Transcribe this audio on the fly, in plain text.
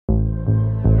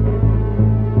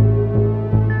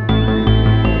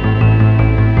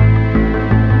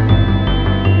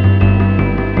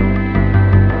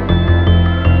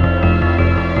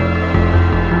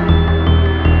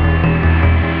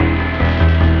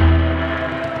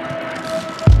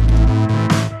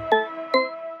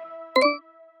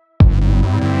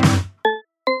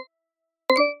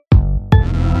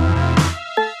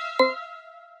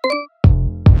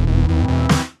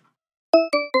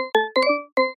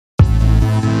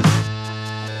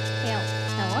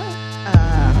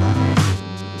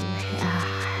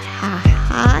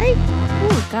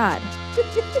God.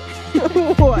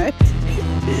 What?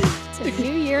 It's a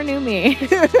new year, new me.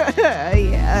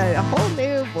 Yeah, a whole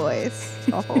new voice,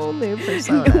 a whole new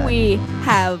persona. We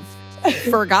have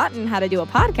forgotten how to do a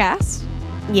podcast.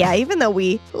 Yeah, even though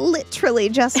we literally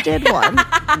just did one.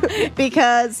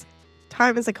 Because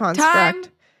time is a construct. Time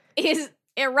is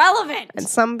irrelevant. And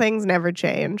some things never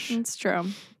change. It's true.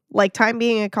 Like time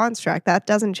being a construct, that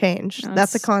doesn't change. No,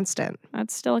 That's a it's- constant.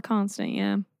 That's still a constant,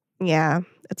 yeah. Yeah,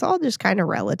 it's all just kind of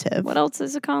relative. What else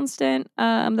is a constant?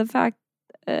 The fact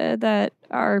that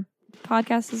our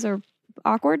podcasts are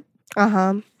awkward.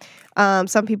 Some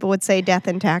people would say death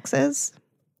and taxes.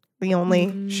 The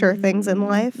only sure things in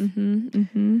life.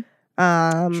 True.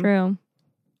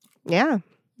 Yeah.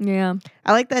 Yeah.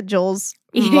 I like that Joel's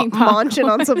Eating munching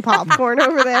on some popcorn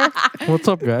over there. What's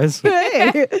up, guys?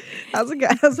 Hey, how's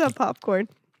that popcorn?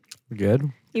 Good.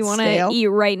 You want to Stale. eat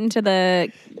right into the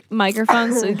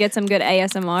microphone so get some good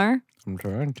ASMR? I'm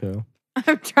trying to.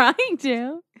 I'm trying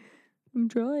to. I'm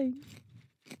trying.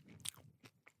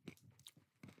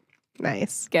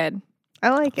 Nice. Good. I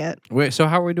like it. Wait, so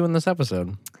how are we doing this episode?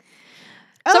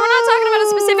 So we're not talking about a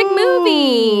specific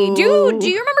movie. Dude, do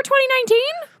you remember 2019?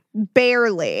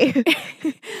 Barely.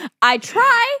 I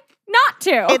try not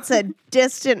to. It's a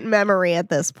distant memory at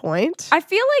this point. I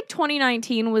feel like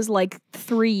 2019 was like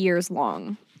 3 years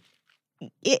long.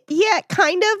 Yeah,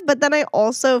 kind of. But then I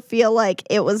also feel like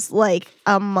it was like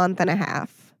a month and a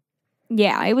half.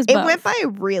 Yeah, it was It both. went by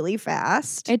really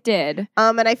fast. It did.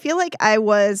 And I feel like I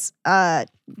was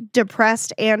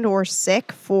depressed and or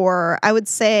sick for, I would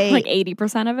say, Like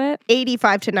 80% of it.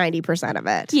 85 to 90% of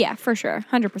it. Yeah, for sure.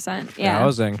 100%. Yeah. I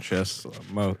was anxious. A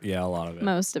lot of it.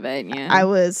 Most of it, yeah. I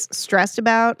was stressed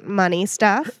about money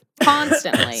stuff,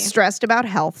 Constantly. stressed about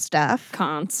health stuff.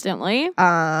 Constantly. If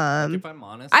I'm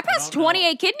honest, I passed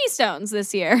 28 kidney stones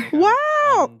this year.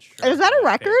 Wow. Is that a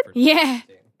record? Yeah.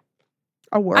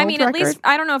 A world I mean, record? at least,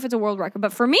 I don't know if it's a world record,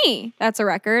 but for me, that's a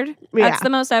record. Yeah. That's the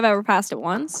most I've ever passed at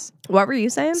once. What were you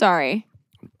saying? Sorry.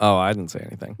 Oh, I didn't say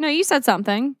anything. No, you said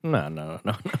something. No. No.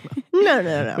 We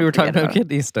were talking Forget about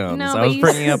kidney stones. No, I but was you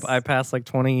bringing up. s- I passed like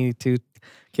 22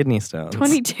 kidney stones.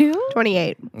 22?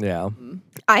 28. Yeah.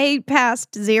 I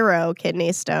passed 0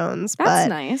 kidney stones, That's but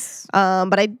nice.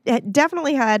 but I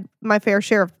definitely had my fair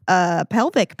share of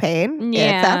pelvic pain.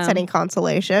 Yeah. If that's any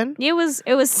consolation. It was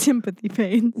sympathy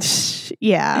pain.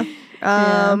 Yeah.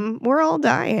 Yeah. We're all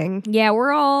dying. Yeah,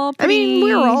 we're all I pretty... mean,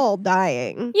 we're all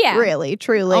dying. Yeah. Really,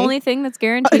 truly. Only thing that's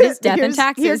guaranteed is death and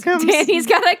taxes. Here comes Danny's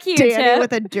got a Q-tip. Danny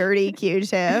with a dirty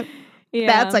Q-tip. Yeah.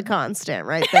 That's a constant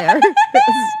right there.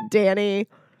 Danny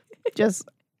just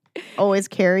always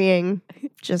carrying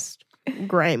just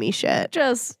grimy shit.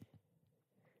 just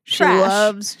She trash.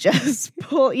 loves just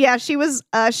pull. Yeah,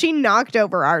 she knocked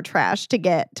over our trash to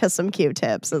get to some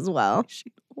Q-tips as well.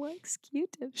 She likes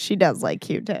Q-tips. She does like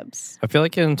Q-tips. I feel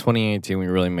like in 2018 we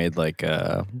really made like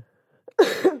a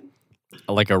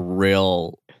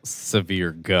real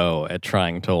severe go at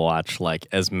trying to watch like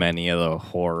as many of the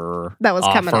horror That was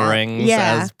coming out. offerings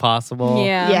Yeah. as possible.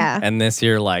 Yeah. And this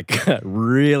year, like,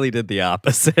 really did the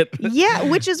opposite. Yeah,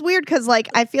 which is weird because like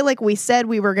I feel like we said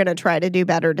we were gonna try to do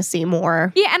better to see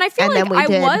more. Yeah, and I feel And like then we I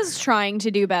did. was trying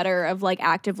to do better of like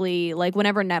actively, like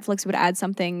whenever Netflix would add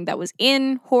something that was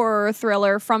in horror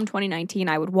thriller from 2019,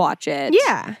 I would watch it.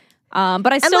 Yeah,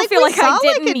 But I and still like feel we like saw I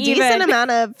didn't like a decent even.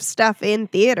 amount of stuff in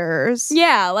theaters.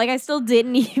 Yeah, like I still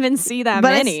didn't even see that But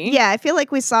many. I feel like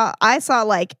I saw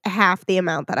like half the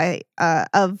amount that I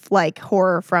of like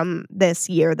horror from this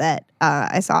year that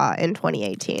I saw in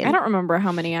 2018. I don't remember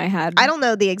how many I had. I don't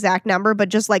know the exact number, but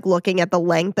just like looking at the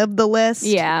length of the list,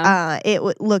 Yeah. it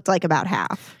looked like about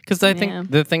half. Because I Yeah.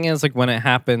 think the thing is, like, when it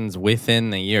happens within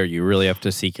the year, you really have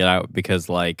to seek it out because,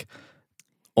 like,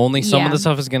 only some of Yeah. the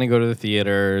stuff is going to go to the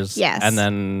theaters. Yes. And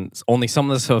then only some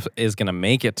of the stuff is going to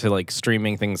make it to, like,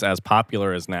 streaming things as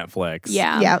popular as Netflix.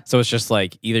 Yeah. Yep. So it's just,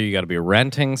 like, either you got to be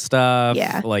renting stuff,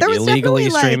 Yeah. like, There was illegally definitely,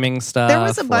 like- streaming stuff. There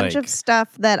was a bunch like- of stuff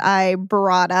that I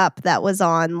brought up that was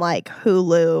on like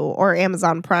Hulu or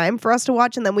Amazon Prime for us to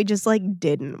watch, and then we just like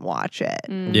didn't watch it.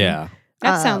 Mm. Yeah.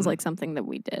 That sounds Um, like something that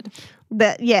we did.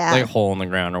 But yeah, Like, Hole in the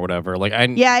Ground or whatever. Like, I I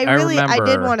did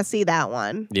remember- want to see that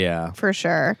one. Yeah. For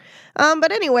sure.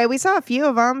 But anyway, we saw a few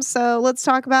of them. So let's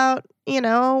talk about,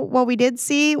 what we did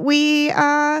see. We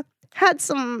had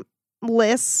some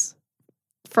lists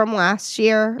from last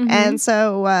year. Mhm. And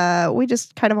so we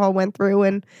just kind of all went through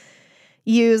and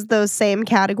used those same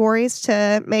categories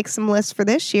to make some lists for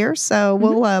this year. So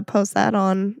we'll post that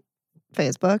on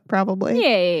Facebook probably.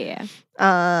 Yeah.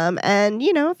 And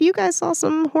if you guys saw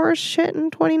some horror shit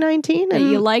in 2019 That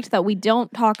and you liked that we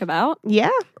don't talk about. yeah,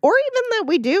 or even that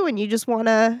we do and you just want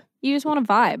to You just want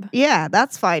to vibe. Yeah,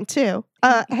 that's fine too.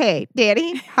 Hey,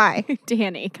 Danny. Hi.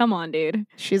 Danny, come on, dude.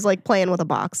 She's like playing with a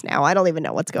box now. I don't even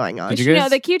know what's going on. Did you No, guys-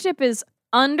 the Q-tip is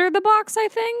under the box, I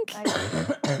think.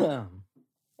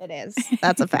 It is.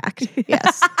 That's a fact.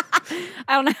 Yes.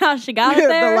 I don't know how she got it The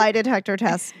there. lie detector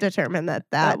test determined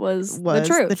that was was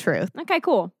the truth. Okay,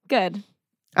 cool. Good.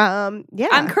 Yeah.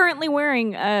 I'm currently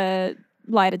wearing a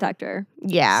lie detector.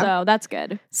 yeah. So that's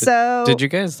good. So Did you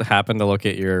guys happen to look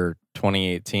at your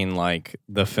 2018, like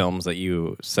the films that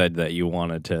you said that you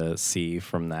wanted to see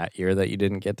from that year that you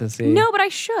didn't get to see? No, but I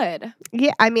should.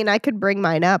 Yeah, I mean, I could bring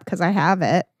mine up because I have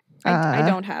it. I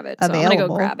don't have it, so I'm gonna go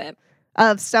available. grab it.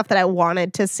 Of stuff that I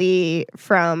wanted to see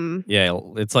from Yeah,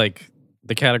 it's like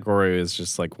the category is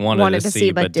just like wanted to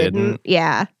see but didn't.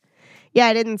 Yeah. Yeah,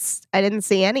 I didn't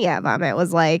see any of them. It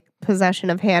was like Possession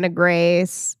of Hannah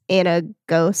Grace, In a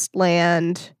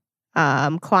Ghostland,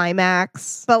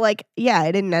 Climax. But like, yeah,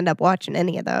 I didn't end up watching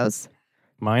any of those.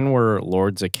 Mine were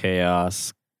Lords of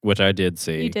Chaos, which I did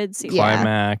see. You did see Yeah.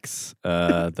 Climax,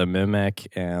 The Mimic,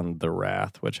 and The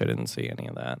Wrath, which I didn't see any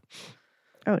of that.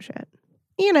 Oh shit.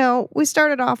 You know, we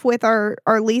started off with our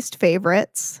least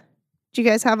favorites. Do you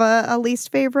guys have a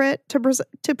least favorite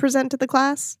to present to the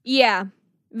class? Yeah.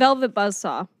 Velvet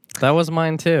Buzzsaw. That was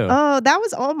mine too. Oh, that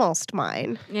was almost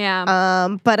mine.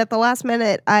 Yeah. But at the last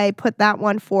minute, I put that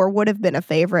one for would have been a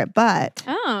favorite, but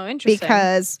Oh, interesting.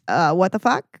 because what the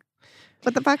fuck?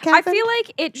 What the fuck I happened? feel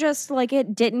like it just like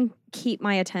it didn't keep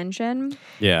my attention.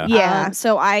 Yeah. Yeah.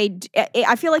 So I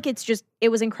feel like it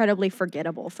was incredibly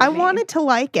forgettable for I me. wanted to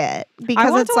like it because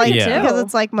wanted it's to like like it too. because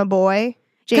it's like my boy.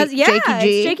 Because Jakey G.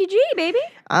 it's Jakey G, baby.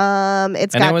 It's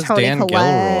And got it was Tony Dan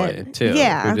Collette. Gilroy too,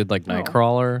 Yeah. who did like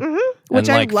Nightcrawler. Mhm. Which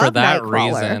and I like love for that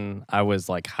Nightcrawler. reason, I was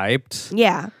like hyped.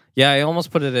 Yeah. Yeah, I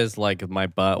almost put it as like my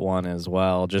butt one as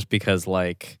well, just because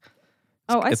like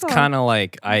it's kind of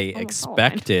like I Oh, it's all mine.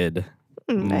 expected.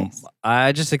 Nice.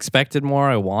 I just expected more.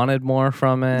 I wanted more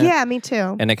from it. Yeah, me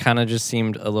too. And it kind of just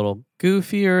seemed a little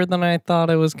goofier than I thought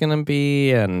it was gonna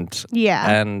be, and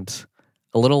Yeah.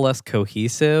 a little less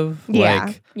cohesive. Yeah.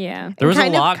 Like Yeah. there was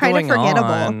kind a of- lot kind of going forgettable.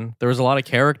 on. There was a lot of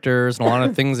characters and a lot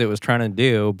of things it was trying to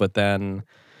do, but then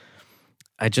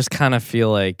I just kind of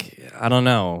feel like I don't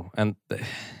know, and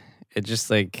it just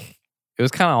like it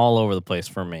was kind of all over the place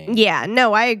for me. Yeah,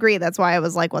 no, I agree. That's why I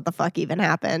was like, what the fuck even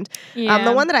happened? Yeah.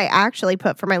 The one that I actually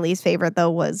put for my least favorite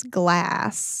though was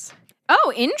Glass.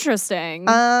 Oh, interesting.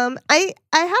 I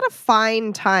had a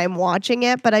fine time watching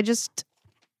it, but I just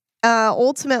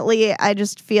ultimately I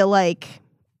just feel like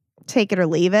take it or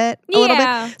leave it a little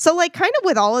bit. So like kind of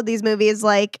with all of these movies,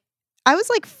 like I was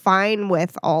like fine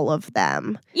with all of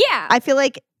them. Yeah. I feel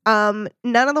like none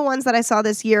of the ones that I saw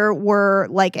this year were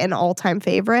like an all-time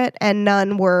favorite and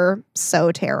none were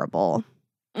so terrible.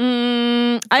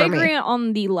 I for me. agree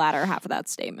on the latter half of that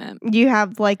statement. You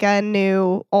have like a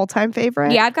new all-time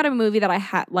favorite? Yeah, I've got a movie that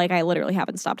I literally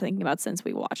haven't stopped thinking about since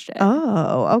we watched it.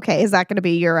 Oh, okay. Is that going to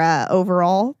be your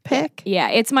overall pick? Yeah,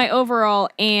 it's my overall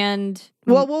and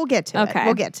Well, we'll get to it. Okay.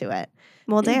 We'll get to it.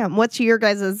 Well, damn. What's your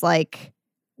guys' like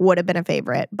would have been a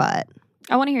favorite, but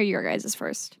I want to hear your guys'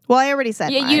 first. well, I already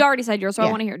said Yeah, mine. you already said yours, so I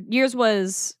Yeah. want to hear. Yours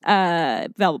was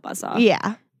Velvet Buzzsaw.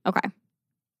 Yeah. Okay.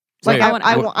 Like Wait,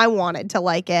 I wanted to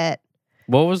like it.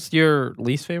 What was your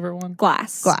least favorite one?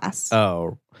 Glass. Glass.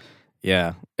 Oh,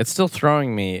 yeah. It's still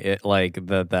throwing me. It like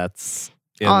that's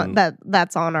in,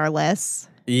 That's on our list.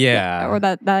 yeah. Or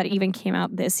that even came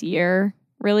out this year.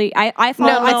 Really? I thought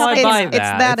No, I thought I it's- buy it's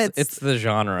that, It's the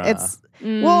genre. It's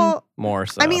Mm. well, more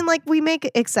so. I mean, like we make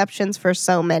exceptions for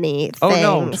so many things.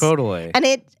 oh no, totally. And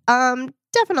it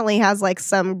definitely has like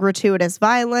some gratuitous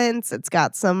violence. It's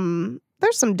got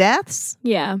there's some deaths.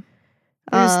 Yeah.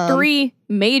 There's Um, 3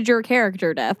 major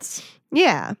character deaths.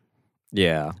 Yeah.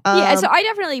 Yeah. Yeah, so I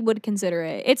definitely would consider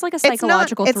it. It's like a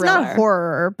psychological it's thriller. not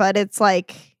horror, but it's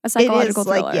like A psychological it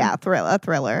is thriller. like a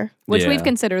thriller. Which Yeah. we've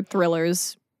considered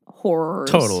thrillers horrors.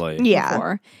 Totally. Yeah.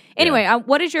 Before. Anyway,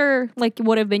 what is your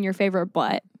would have been your favorite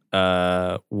butt?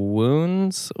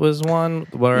 Wounds was one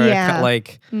where Yeah.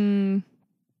 like Mm,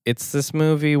 it's this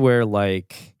movie where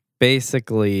like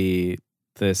basically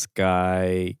this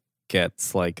guy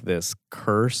gets like this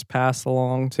curse passed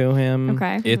along to him.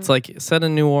 okay. It's like set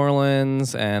in New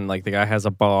Orleans and like the guy has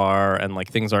a bar and like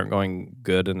things aren't going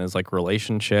good in his like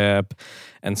relationship.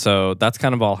 And so that's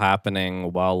kind of all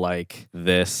happening while like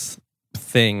this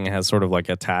thing has sort of like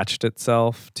attached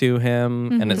itself to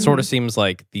him. And it sort of seems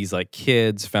like these like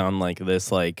kids found like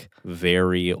this like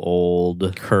very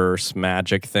old curse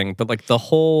magic thing. But like the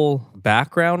whole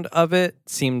background of it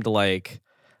seemed like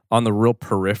on the real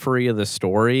periphery of the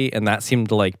story, and that seemed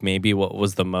like maybe what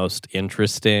was the most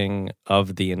interesting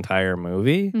of the entire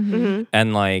movie. Mhm.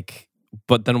 And like,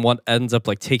 but then what ends up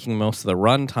like taking most of the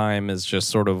runtime is just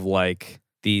sort of like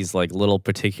these like little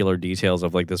particular details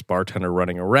of like this bartender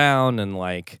running around and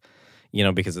like, you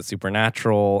know, because it's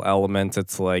supernatural elements,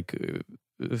 it's like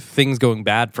things going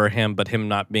bad for him, but him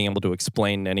not being able to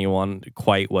explain to anyone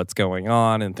quite what's going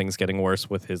on, and things getting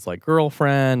worse with his like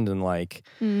girlfriend, and like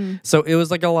so it was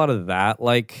like a lot of that,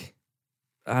 like,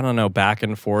 I don't know, back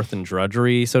and forth and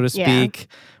drudgery, so to speak,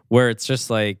 where it's just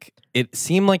like it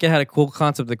seemed like it had a cool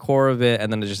concept at the core of it,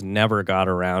 and then it just never got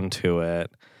around to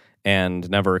it and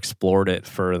never explored it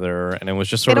further, and it was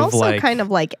just sort it of also like kind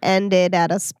of like ended at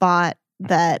a spot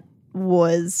that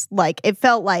was like, it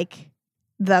felt like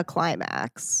the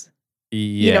climax.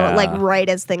 You know, like right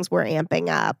as things were amping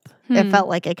up. It felt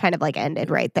like it kind of like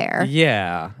ended right there.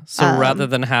 Yeah. So rather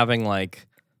than having like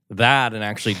that and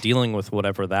actually dealing with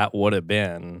whatever that would have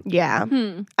been. Yeah.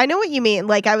 I know what you mean.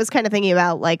 Like, I was kind of thinking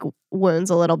about like Wounds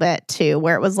a little bit too,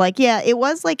 where it was like, yeah, it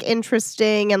was like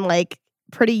interesting and like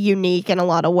pretty unique in a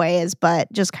lot of ways,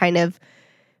 but just kind of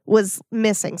was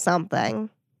missing something.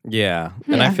 Yeah.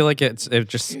 And I feel like it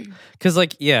just because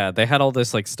like, yeah, they had all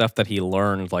this like stuff that he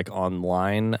learned like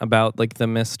online about like the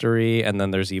mystery. And then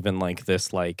there's even like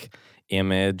this like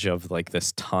image of like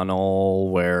this tunnel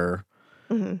where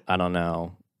I don't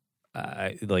know,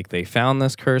 like they found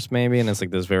this curse maybe, and it's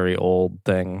like this very old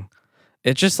thing.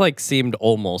 It just like seemed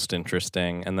almost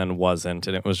interesting and then wasn't.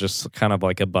 And it was just kind of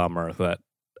like a bummer that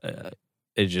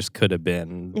it just could have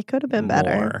been. It could have been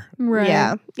better. Right.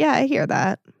 Yeah. Yeah, I hear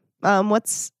that.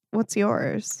 What's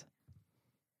yours?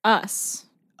 Us.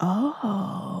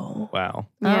 Oh. Wow.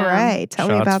 Yeah. All right. Tell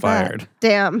me Shots about fired. that.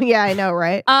 Damn. Yeah, I know,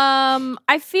 right?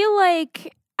 I feel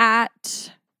like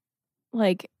at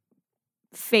like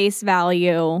face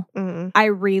value, I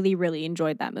really, really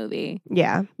enjoyed that movie.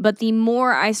 Yeah. But the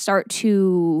more I start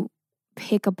to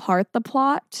pick apart the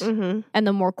plot and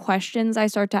the more questions I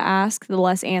start to ask, the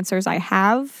less answers I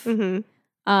have.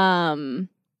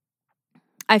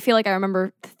 I feel like I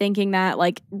remember thinking that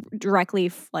like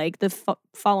directly like the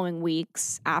following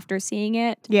weeks after seeing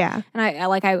it. Yeah. And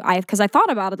I because I thought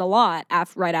about it a lot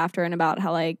right after, and about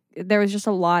how like there was just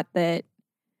a lot that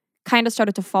kind of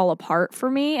started to fall apart for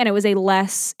me, and it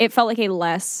felt like a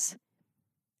less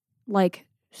like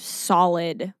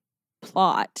solid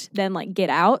plot than like Get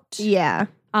Out. Yeah.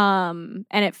 And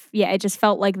it just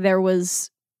felt like there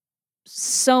was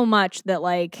so much that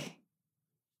like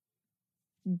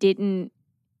didn't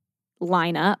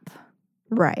line up.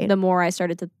 Right. The more I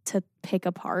started to pick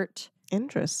apart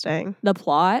Interesting. the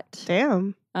plot.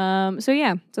 Damn.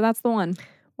 So that's the one.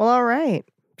 Well, all right.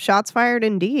 Shots fired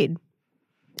indeed.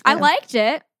 I Yeah. liked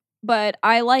it, but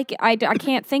I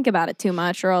can't think about it too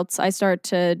much, or else I start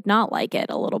to not like it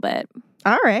a little bit.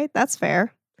 All right. That's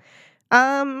fair.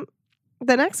 The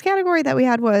next category that we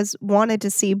had was wanted to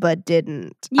see but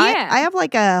didn't. Yeah. I have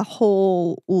like a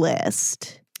whole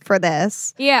list for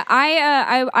this. Yeah,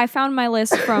 I found my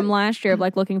list from last year of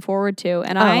like looking forward to,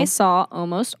 and I saw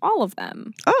almost all of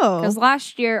them. Oh. Because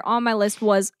last year on my list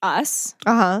was Us,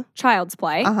 Uh-huh. Child's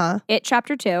Play, Uh-huh. It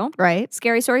Chapter 2, Right.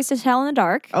 Scary Stories to Tell in the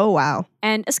Dark, Oh, wow.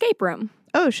 and Escape Room.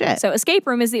 Oh, shit. So Escape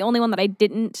Room is the only one that I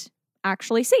didn't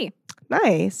actually see,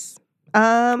 Nice.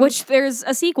 which there's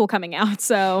a sequel coming out,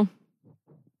 so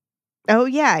Oh,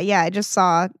 yeah. Yeah. I just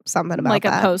saw something about like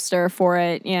that. a poster for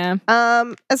it, yeah.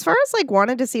 As far as like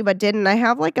wanted to see but didn't, I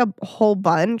have like a whole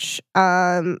bunch.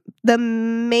 The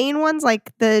main ones,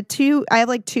 like I have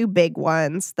like two big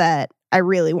ones that I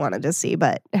really wanted to see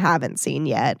but haven't seen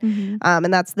yet.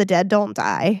 And that's The Dead Don't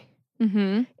Die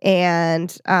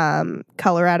and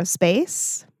Color Out of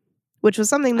Space, which was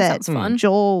something that sounds fun.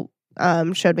 Joel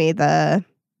showed me the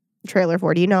trailer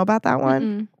for. Do you know about that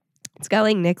one? It's got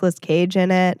like Nicolas Cage in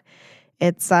it.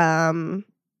 It's do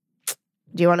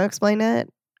you want to explain it?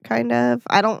 Kind of.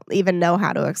 I don't even know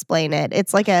how to explain it.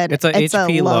 It's like It's a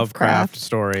H.P. Lovecraft Lovecraft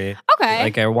story. Okay.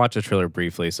 Like I watched a trailer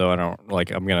briefly, so I don't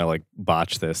like I'm gonna like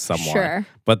botch this somewhat. Sure.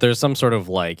 But there's some sort of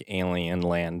like alien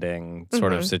landing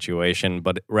sort of situation,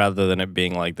 but rather than it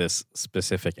being like this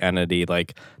specific entity,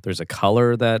 like there's a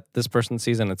color that this person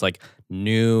sees, and it's like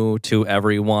new to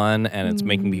everyone, and it's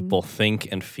making people think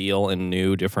and feel in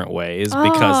new different ways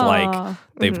because like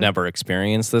they've never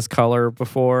experienced this color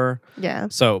before. Yeah.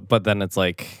 So, but then it's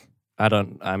like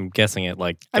I'm guessing it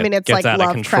like I mean, it's gets like out of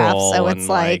Lovecraft, control, so and it's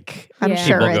like I'm Yeah.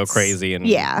 sure people go it's crazy, and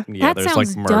yeah. That there's like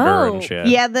sounds murder dope. and shit.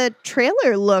 Yeah, the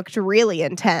trailer looked really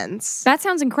intense. That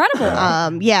sounds incredible.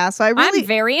 Yeah, so I really I'm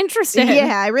very interested.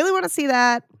 yeah, I really want to see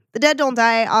that. The Dead Don't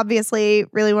Die, obviously,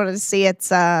 really wanted to see.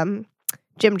 It's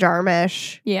Jim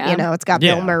Jarmusch. Yeah. You know, it's got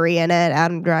Bill Murray in it,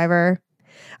 Adam Driver.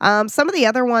 Some of the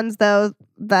other ones, though,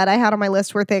 that I had on my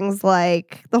list were things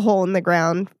like The Hole in the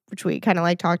Ground, which we kind of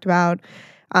like talked about,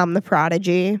 The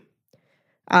Prodigy,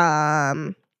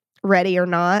 Ready or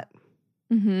Not,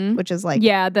 which is like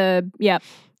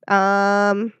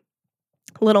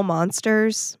Little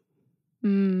Monsters,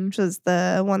 which is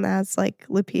the one that has like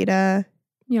Lupita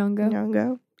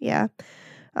Nyong'o. Yeah.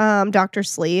 Dr.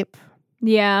 Sleep.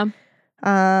 Yeah.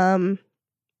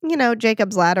 You know,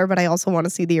 Jacob's Ladder, but I also want to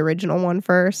see the original one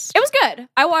first. It was good.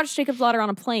 I watched Jacob's Ladder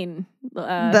on a plane.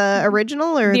 The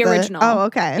original or the original? Oh,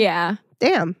 okay. Yeah.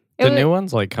 Damn. The new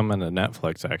one's like coming to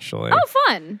Netflix actually. Oh,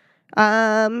 fun.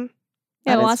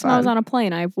 Yeah, the last time I was on a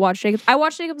plane, I watched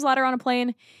Jacob's Ladder on a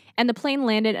plane, and the plane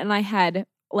landed, and I had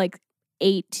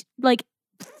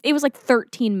it was like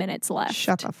 13 minutes left.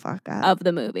 Shut the fuck up. Of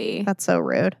the movie. That's so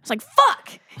rude. It's like,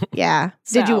 fuck. Yeah.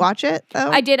 Did you watch it though?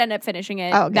 I did end up finishing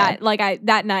it. Oh, okay.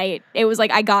 That night. It was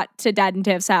like I got to Dad and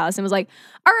Tiff's house and was like,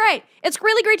 all right, it's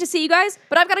really great to see you guys,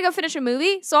 but I've got to go finish a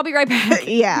movie, so I'll be right back.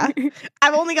 Yeah.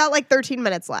 I've only got like 13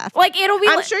 minutes left. Like it'll be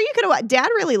I'm sure you could have Dad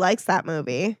really likes that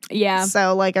movie. Yeah.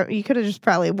 So like you could have just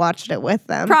probably watched it with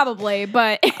them. Probably,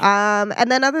 but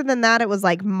and then other than that it was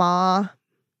like Ma.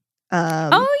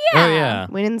 Oh yeah.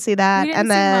 We didn't see that. We didn't and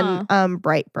see then Ma.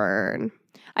 Brightburn.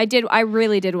 I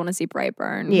really did want to see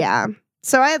Brightburn. Yeah.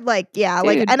 So I had like, Dude.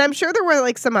 and I'm sure there were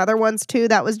like some other ones too.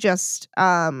 That was just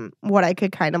what I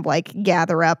could kind of like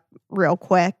gather up real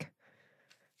quick.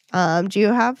 Do you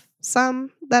have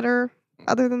some that are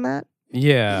other than that?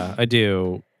 Yeah, I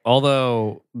do.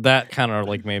 Although that kind of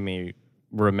like made me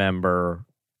remember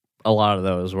a lot of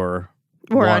those were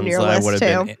on your that list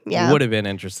too. Would have been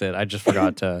interested. I just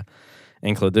forgot to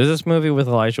include. There's this movie with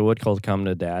Elijah Wood called Come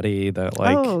to Daddy that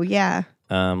like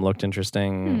looked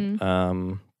interesting.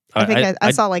 I think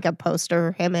I saw like a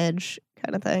poster image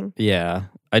kind of thing. Yeah.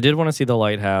 I did want to see The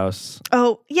Lighthouse.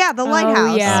 Oh, yeah, The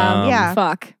Lighthouse. Yeah. Yeah.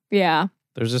 Fuck. Yeah.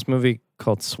 There's this movie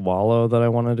called Swallow that I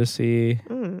wanted to see.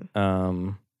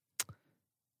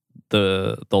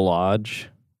 The Lodge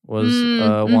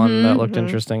was one that looked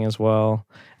interesting as well.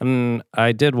 And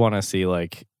I did want to see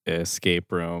like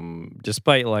Escape Room,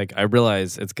 despite like I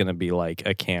realize it's gonna be like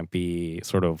a campy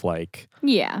sort of like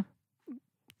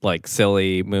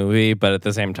silly movie, but at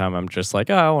the same time I'm just like,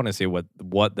 I want to see what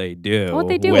they do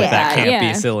with that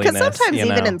campy silliness. Because sometimes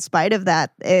even in spite of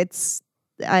that, it's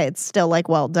still like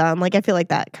well done. Like I feel like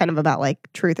that kind of about like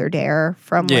Truth or Dare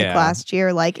from like last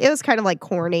year. Like it was kind of like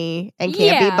corny and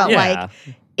campy, but like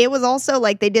it was also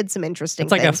like they did some interesting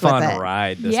things. It's like a with fun it.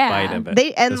 ride despite of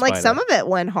it. Like some of it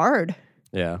went hard.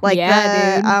 Yeah. Like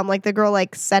dude. like the girl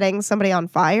like setting somebody on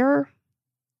fire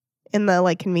in the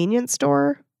like convenience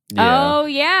store. Yeah. Oh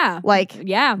yeah. Like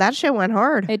yeah. that shit went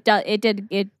hard. It did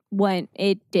the damn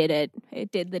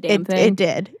thing. It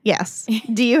did. Yes.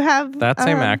 Do you have that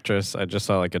same actress? I just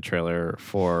saw like a trailer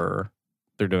for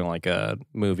they're doing like a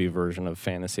movie version of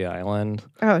Fantasy Island.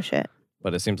 Oh shit.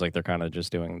 But it seems like they're kind of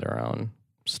just doing their own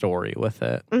story with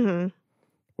it. Mm-hmm.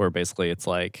 Where basically it's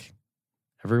like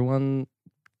everyone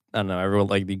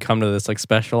like you come to this like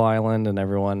special island and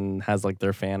everyone has like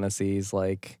their fantasies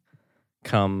like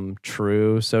come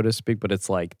true, so to speak, but it's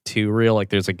like too real. Like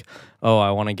there's like, oh,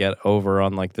 I want to get over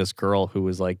on like this girl who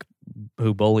was like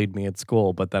who bullied me at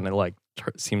school, but then it like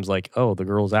seems like, oh, the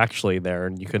girl's actually there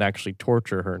and you can actually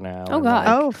torture her now. Oh god.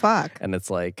 Oh fuck. And it's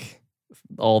like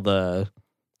all the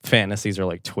fantasies are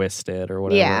like twisted or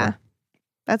whatever. Yeah.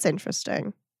 That's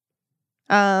interesting.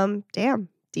 Damn.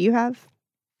 Do you have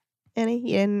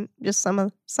any? And just some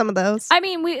of those? I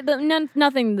mean,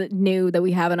 nothing new that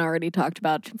we haven't already talked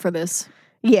about for this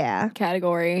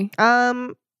category.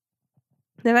 The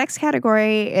next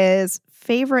category is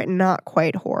favorite not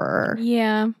quite horror.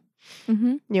 Yeah.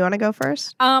 Mm-hmm. You want to go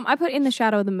first? I put In the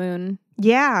Shadow of the Moon.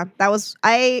 Yeah, that was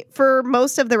for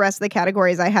most of the rest of the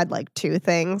categories I had like two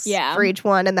things for each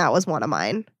one, and that was one of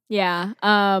mine. Yeah.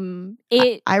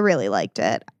 I really liked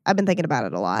it. I've been thinking about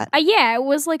it a lot. Yeah, it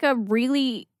was like a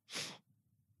really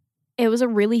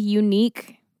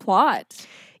unique plot.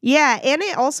 Yeah, and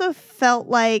it also felt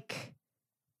like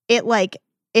it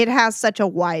has such a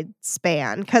wide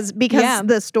span because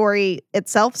the story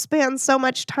itself spans so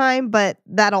much time, but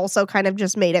that also kind of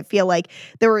just made it feel like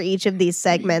there were each of these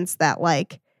segments that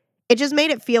like it just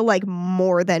made it feel like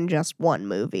more than just one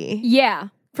movie. Yeah,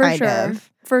 for kind sure. of.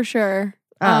 For sure.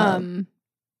 Yeah,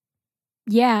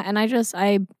 and I'm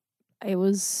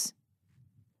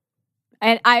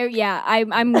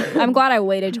glad I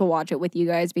waited to watch it with you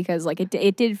guys because like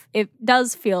it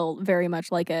does feel very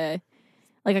much like a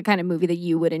kind of movie that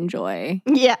you would enjoy.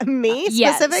 Yeah, me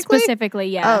specifically? Specifically,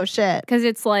 yeah. Oh shit. Because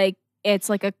it's like It's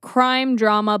like a crime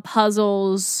drama,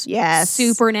 puzzles, Yes.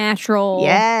 supernatural.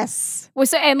 Yes.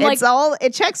 And like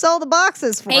it checks all the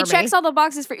boxes for me. it checks all the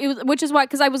boxes for which is why,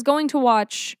 because I was going to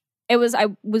watch. I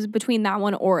was between that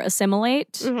one or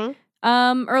Assimilate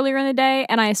earlier in the day,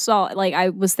 and I saw I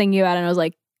was thinking about it, and I was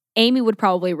like, Amy would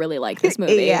probably really like this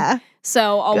movie. Yeah.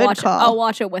 So I'll Good watch call. it. I'll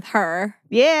watch it with her.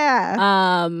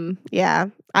 Yeah. Yeah.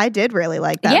 I did really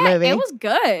like that movie. It was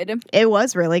good. It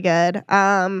was really good.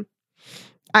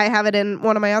 I have it in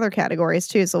one of my other categories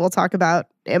too, so we'll talk about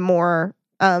it more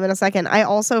in a second. I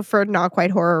also, for Not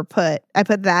Quite Horror, I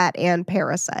put that and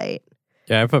Parasite.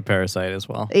 Yeah, I put Parasite as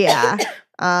well. Yeah.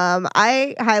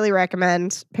 I highly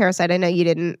recommend Parasite. I know you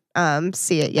didn't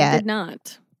see it yet. I did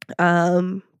not.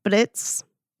 But it's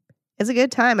a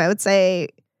good time. I would say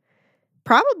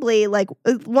probably like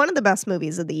one of the best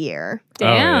movies of the year.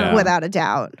 Damn. yeah. Without a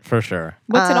doubt. For sure.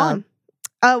 What's it on?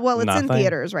 Well, it's Nothing. in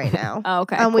theaters right now. Oh,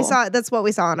 okay. We cool. saw that's what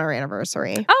we saw on our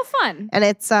anniversary. Oh, fun. And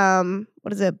it's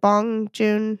what is it? Bong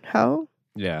Joon-ho,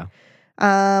 Yeah.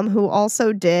 who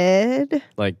also did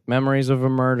Like Memories of a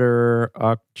Murder,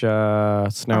 Okja,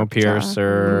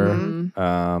 Snowpiercer,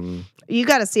 Mhm. You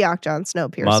got to see Okja and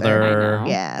Snowpiercer. Mother, I know.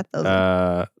 Yeah,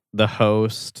 those The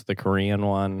Host, the Korean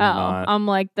one. Oh, not I'm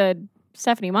like the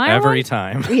Stephanie Meyer every one?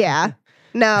 time. yeah.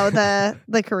 No,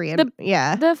 the Korean.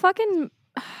 yeah. The fucking.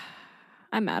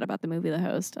 I'm mad about the movie The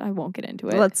Host. I won't get into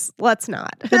it. Let's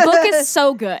not. The book is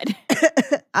so good.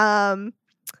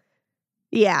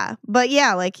 Yeah, but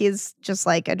yeah, like he's just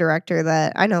like a director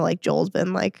that I know like Joel's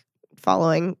been like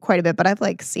following quite a bit, but I've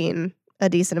like seen a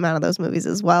decent amount of those movies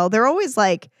as well. They're always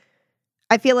like,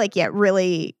 I feel like,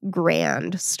 really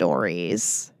grand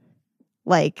stories.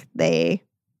 Like they,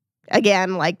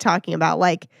 again, like talking about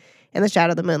like In the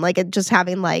Shadow of the Moon, like it just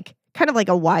having like kind of like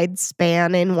a wide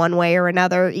span in one way or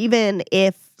another, even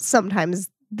if sometimes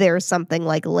there's something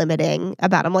like limiting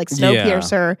about him. Like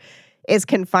Snowpiercer is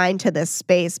confined to this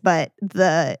space, but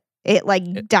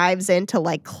it dives into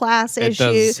like class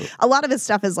issues. does. A lot of his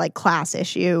stuff is like class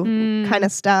issue Mm. kind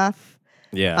of stuff.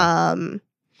 Yeah.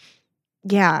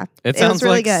 Yeah. It was sounds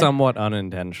really like good. somewhat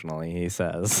unintentionally, he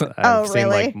says. Oh, I've seen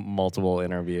really? like multiple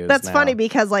interviews. That's now. funny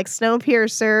because like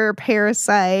Snowpiercer,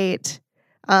 Parasite,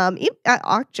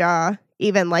 Okja,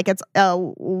 even like it's a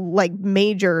like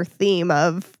major theme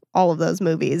of all of those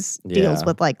movies deals Yeah.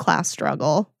 with like class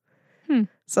struggle.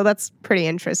 So that's pretty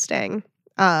interesting.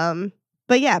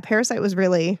 But yeah, Parasite was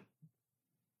really,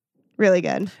 really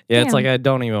good. Yeah, it's Damn. like I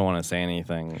don't even want to say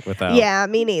anything without. Yeah,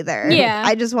 me neither. Yeah.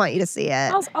 I just want you to see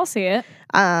it. I'll see it.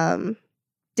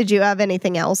 Did you have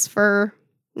anything else for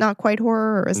Not Quite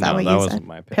Horror, or is that No, what that you wasn't said?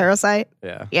 my pick. Parasite?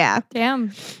 Yeah. Yeah.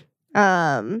 Damn.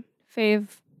 Fave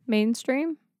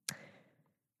mainstream.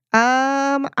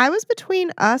 I was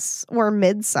between Us or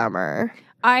Midsummer.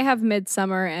 I have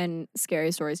Midsummer and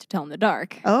Scary Stories to Tell in the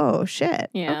Dark. Oh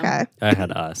shit. Yeah. Okay. I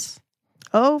had Us.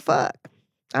 Oh fuck.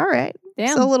 All right.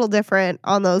 Damn. So a little different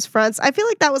on those fronts. I feel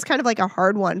like that was kind of like a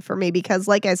hard one for me because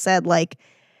like I said, like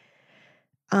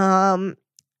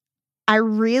I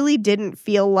really didn't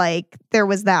feel like there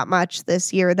was that much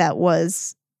this year that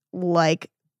was like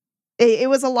it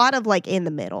was a lot of like in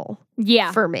the middle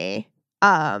yeah. for me.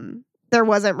 There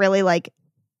wasn't really like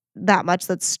that much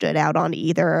that stood out on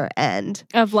either end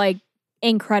Of like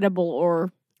incredible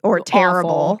or terrible.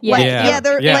 awful. Yeah. Like, Yeah.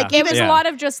 there Yeah. like it even was a lot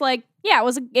of just like it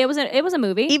was a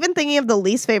movie. even thinking of the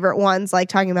least favorite ones, like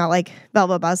talking about like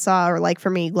Velvet Buzzsaw or like for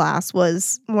me Glass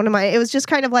was one of my. It was just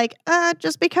kind of like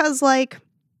just because like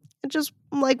it just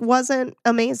like wasn't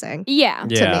amazing yeah.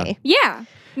 Yeah. to me. Yeah.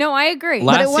 No, I agree.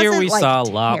 But it Last year wasn't, we like, saw a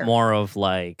lot terrible. more of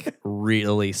like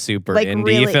really super Like indie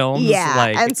really, films. yeah.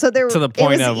 Like, and so there to the it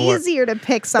point was of where- easier to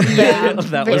pick something Yeah.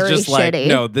 that very was just like, shitty.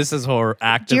 no, this is horror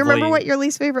actively. Do you remember what your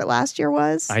least favorite last year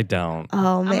was? I don't.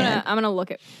 Oh man, I'm gonna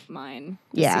look at mine.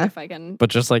 To Yeah. See if I can. But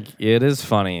just like it is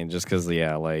funny, just because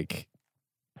like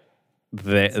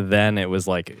then it was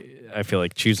like I feel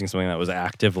like choosing something that was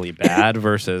actively bad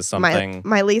versus something.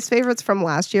 my least favorites from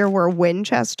last year were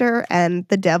Winchester and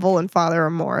The Devil and Father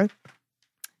Amor.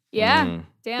 Yeah. Mm.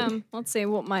 Damn. Let's see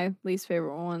what my least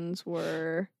favorite ones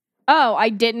were. Oh, I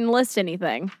didn't list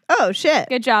anything. Oh shit.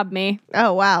 Good job, me.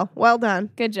 Oh wow. Well done.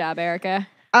 Good job, Erica.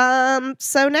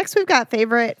 So next we've got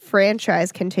favorite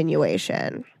franchise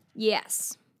continuation.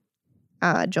 Yes.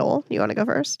 Joel, you want to go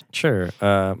first? Sure.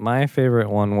 My favorite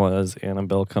one was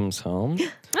Annabelle Comes Home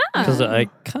Ah. because I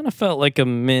kind of felt like a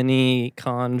mini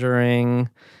Conjuring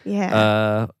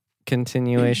Yeah.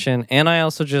 continuation, and I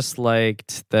also just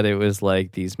liked that it was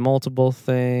like these multiple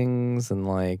things and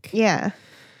like Yeah.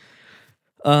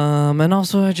 And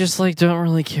also I just like don't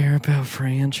really care about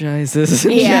franchises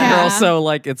in Yeah. general. So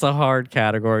like it's a hard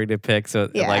category to pick. So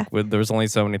Yeah. like there's only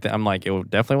so many things. I'm like, it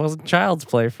definitely wasn't Child's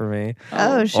Play for me.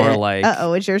 Oh, shit. Or like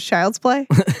is yours Child's Play?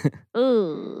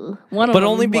 Ooh, one of but them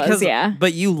only was, because yeah.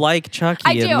 but you like Chucky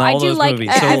I do. and all I do those like- movies.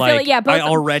 I So feel like like, yeah, both I of-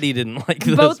 already didn't like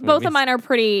those Both movies. of mine are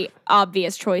pretty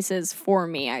obvious choices for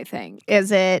me, I think.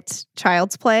 Is it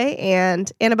Child's Play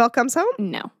and Annabelle Comes Home?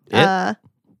 No. It?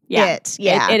 Yeah. It.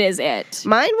 Yeah. It is it.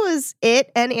 Mine was It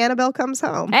and Annabelle Comes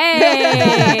Home.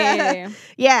 Hey.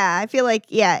 Yeah, I feel like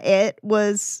It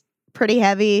was pretty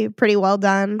heavy, pretty well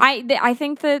done. I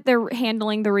think that they're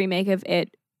handling the remake of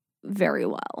it very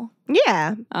well.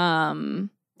 Yeah. And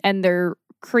they're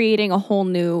creating a whole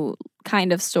new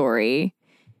kind of story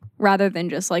rather than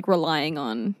just like relying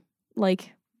on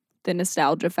like the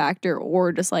nostalgia factor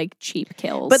or just like cheap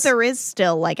kills. But there is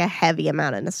still like a heavy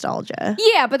amount of nostalgia.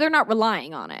 Yeah, but they're not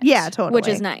relying on it. Yeah, totally. Which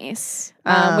is nice.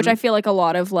 Which Um, I feel like a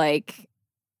lot of like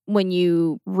when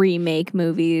you remake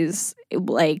movies,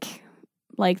 like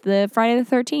the Friday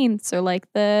the 13th or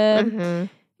like the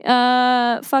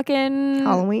fucking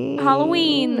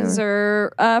Halloweens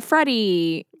or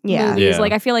Freddy Yeah. movies. Yeah.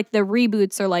 Like I feel like the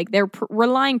reboots are like they're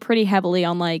relying pretty heavily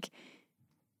on like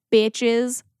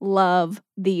bitches love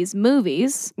these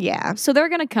movies. Yeah. So they're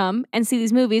gonna come and see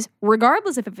these movies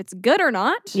regardless if it's good or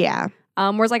not. Yeah.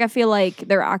 Whereas like I feel like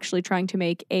they're actually trying to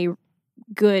make a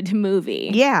good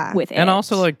movie Yeah. with it. And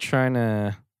also like trying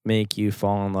to make you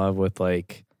fall in love with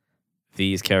like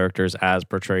these characters as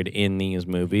portrayed in these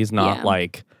movies, not Yeah.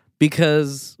 like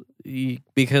because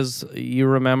you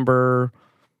remember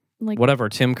like whatever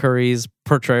Tim Curry's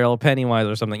portrayal of Pennywise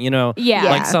or something, yeah. Yeah.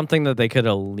 like something that they could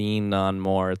have leaned on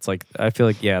more. It's like I feel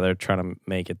like they're trying to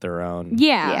make it their own.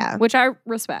 Yeah. Yeah. Which I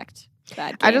respect.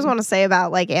 That I just game. want to say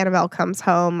about like Annabelle Comes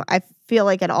Home, I feel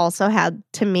like it also had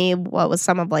to me what was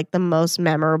some of like the most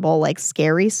memorable like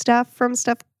scary stuff from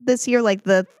stuff this year, like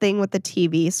the thing with the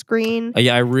TV screen.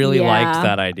 Yeah, I really Yeah. liked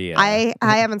that idea. I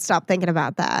haven't stopped thinking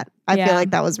about that. I Yeah. feel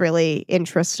like that was really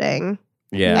interesting.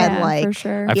 yeah. and, like, for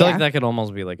sure. I feel Yeah. like that could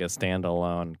almost be like a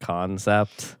standalone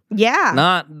concept. Yeah.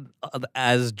 Not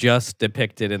as just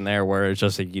depicted in there where it's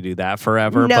just like you do that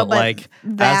forever, No, but but like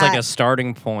that, as like a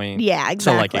starting point yeah, to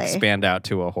exactly. like expand out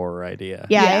to a horror idea.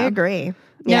 Yeah, I Yeah. agree.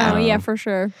 yeah, Yeah. yeah, for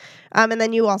sure. And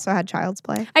then you also had Child's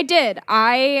Play. I did.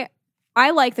 I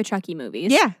like the Chucky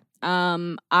movies. Yeah.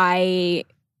 I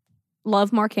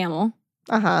love Mark Hamill.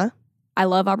 Uh-huh. I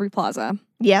love Aubrey Plaza.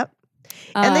 Yep.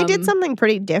 And they did Um, something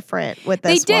pretty different with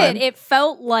They this did. one. It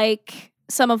felt like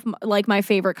some of like my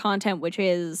favorite content, which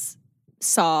is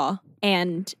Saw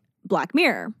and Black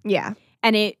Mirror, Yeah.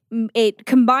 and it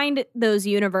combined those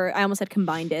universe. I almost said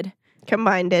combined it.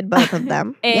 Combined both of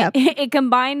them. Yep. It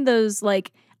combined those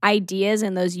like ideas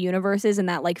and those universes and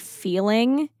that like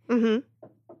feeling Mm-hmm.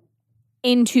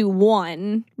 into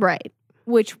one, Right.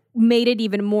 which made it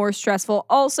even more stressful.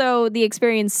 Also, the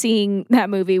experience seeing that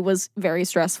movie was very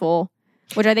stressful,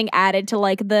 which I think added to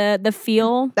like the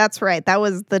feel. That's right. That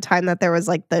was the time that there was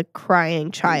like the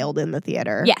crying child in the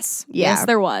theater. Yes. Yeah. Yes,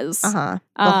 there was. Uh-huh.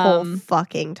 The whole Um,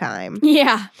 fucking time.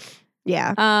 Yeah.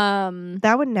 Yeah.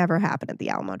 That would never happen at the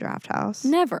Alamo Draft House.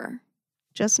 Never.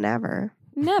 Just never.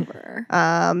 Never.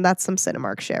 That's some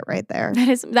Cinemark shit right there.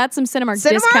 That's some Cinemark Cinemark,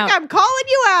 discount. I'm calling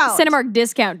you out. Cinemark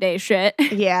discount day shit.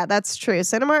 Yeah, that's true.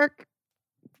 Cinemark,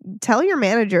 tell your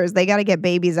managers they got to get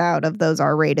babies out of those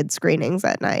R-rated screenings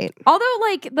at night. Although,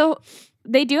 like,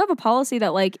 they do have a policy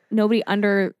that like nobody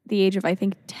under the age of I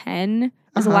think 10 is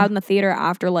Uh-huh. allowed in the theater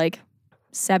after like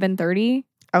 7:30.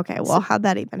 Okay, well, how'd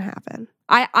that even happen?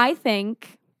 I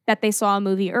think that they saw a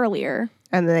movie earlier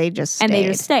And they just stayed. and they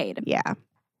just stayed. Yeah.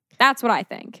 That's what I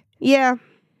think. Yeah.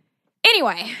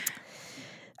 Anyway,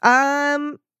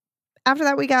 After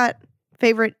that, we got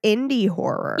favorite indie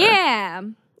horror. yeah.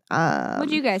 Um,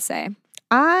 What'd you guys say?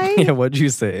 Yeah, what'd you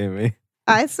say, Amy?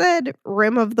 I said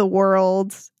Rim of the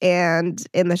World and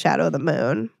In the Shadow of the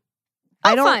Moon.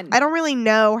 Oh, fun. I don't really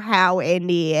know how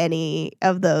indie any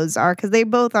of those are because they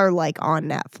both are like on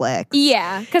Netflix.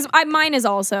 Yeah, because mine is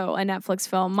also a Netflix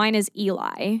film. Mine is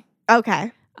Eli. Okay.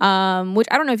 Which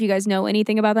I don't know if you guys know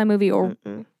anything about that movie or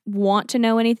Mm-mm. want to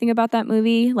know anything about that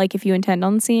movie. Like if you intend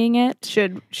on seeing it,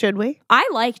 Should we? I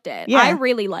liked it. Yeah. I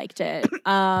really liked it.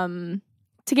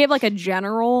 To give like a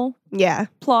general Yeah.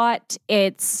 plot,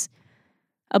 it's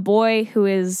a boy who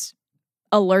is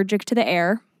allergic to the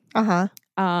air. Uh-huh.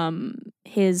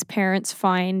 His parents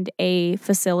find a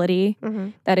facility Mm-hmm.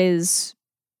 that is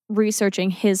researching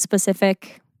his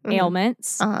specific Mhm.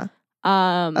 ailments. Uh-huh.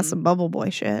 That's some Bubble Boy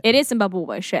shit. It is some Bubble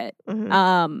Boy shit.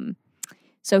 Mhm.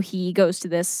 So he goes to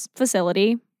this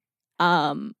facility,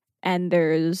 and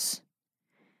there's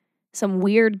some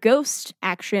weird ghost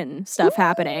action stuff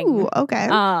happening. Ooh, okay.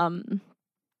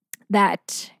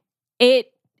 That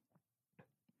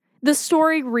the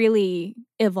story really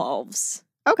evolves.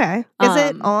 Okay. Is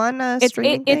it on a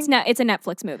streaming thing? It's a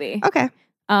Netflix movie. Okay.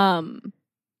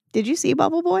 Did you see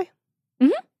Bubble Boy?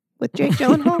 Mhm. With Jake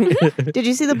Gyllenhaal? Did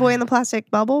you see The Boy in the Plastic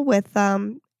Bubble with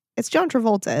it's John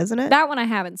Travolta, isn't it? That one I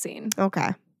haven't seen. Okay.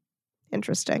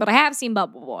 Interesting. But I have seen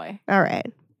Bubble Boy. All right.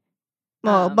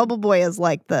 Well, Bubble Boy is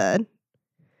like the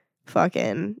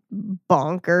fucking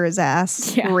bonkers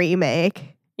ass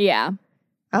remake. Yeah.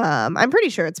 I'm pretty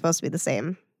sure it's supposed to be the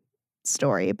same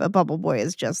story, but Bubble Boy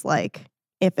is just like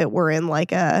if it were in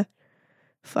like a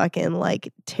fucking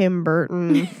like Tim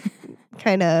Burton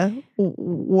kind of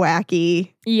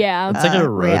wacky. Yeah. It's like a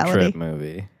road reality. trip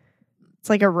movie. It's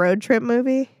like a road trip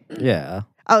movie. Yeah.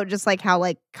 Oh, just like how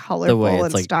like colorful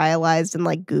and like, stylized and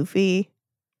like goofy.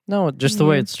 No, just the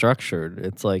way it's structured.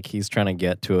 It's like he's trying to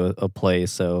get to a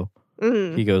place, so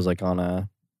he goes like on a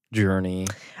journey.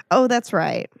 Oh, that's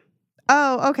right.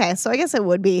 Oh, okay. So I guess it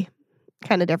would be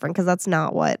kind of different because that's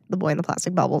not what The Boy in the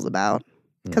Plastic Bubble is about.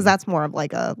 Because that's more of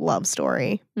like a love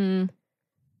story,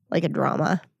 like a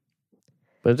drama.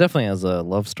 But it definitely has a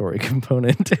love story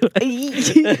component to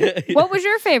it. What was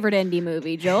your favorite indie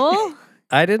movie, Joel?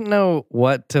 I didn't know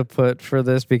what to put for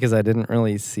this because I didn't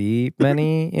really see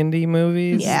many indie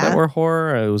movies that were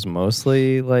horror. It was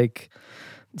mostly like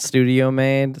studio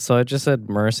made. So I just said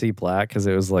Mercy Black because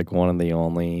it was like one of the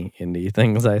only indie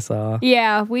things I saw.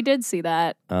 Yeah, we did see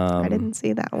that. I didn't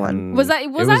see that one. Was that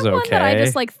one that I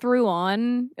just like threw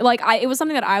on? Like it was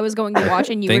something that I was going to watch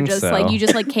and you were just like you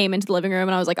just like came into the living room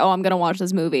and I was like, "Oh, I'm going to watch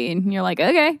this movie." And you're like,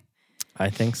 "Okay." I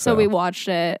think so. So we watched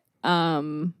it.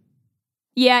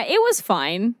 Yeah, it was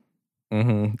fine.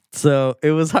 Mm-hmm. So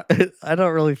it was. I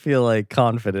don't really feel like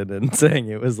confident in saying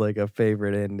it was like a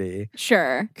favorite indie.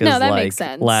 Sure, no, that like, makes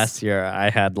sense. Last year, I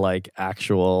had like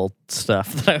actual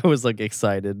stuff that I was like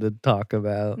excited to talk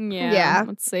about. Yeah.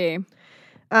 Let's see.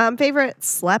 Favorite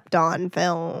slept on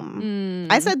film.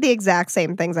 I said the exact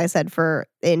same things I said for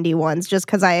indie ones, just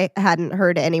because I hadn't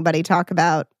heard anybody talk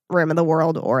about Rim of the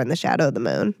World or In the Shadow of the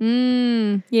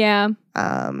Moon. Yeah.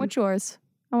 What's yours?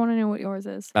 I want to know what yours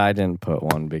is. I didn't put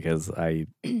one because I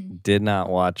did not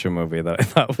watch a movie that I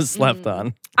thought was slept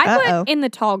on. I put In the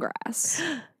Tall Grass.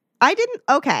 I didn't.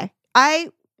 Okay. I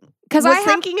was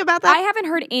thinking about that. I haven't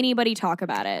heard anybody talk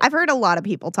about it. I've heard a lot of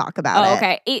people talk about it.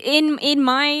 Okay. In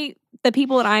the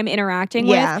people that I'm interacting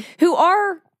with who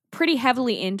are pretty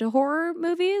heavily into horror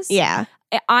movies. Yeah.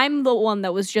 I'm the one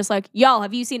that was just like, y'all,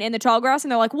 have you seen In the Tall Grass?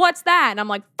 And they're like, what's that? And I'm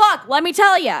like, fuck, let me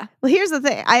tell you. Well, here's the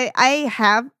thing. I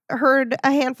have heard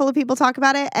a handful of people talk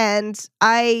about it, and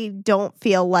I don't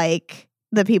feel like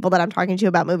the people that I'm talking to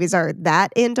about movies are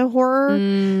that into horror.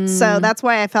 So that's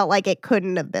why I felt like it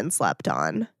couldn't have been slept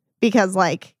on. Because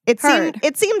like it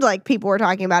seemed like people were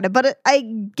talking about it, but I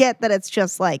get that it's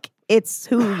just like it's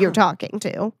who you're talking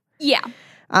to. Yeah.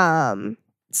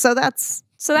 So that's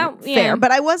fair. But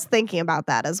I was thinking about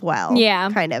that as well. Yeah.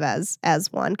 Kind of as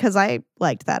one because I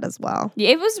liked that as well. Yeah,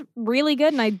 it was really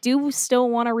good, and I do still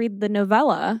want to read the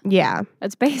novella. Yeah.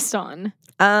 It's based on.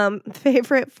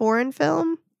 Favorite foreign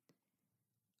film?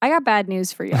 I got bad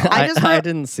news for you. I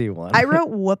didn't see one. I wrote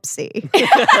whoopsie.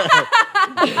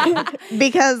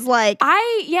 Because like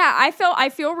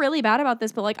I feel really bad about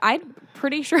this, but like I'm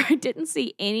pretty sure I didn't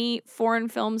see any foreign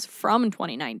films from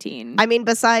 2019. I mean,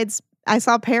 besides I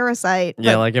saw Parasite.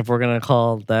 Yeah, like if we're gonna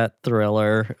call that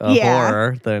thriller a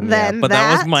horror, then yeah. But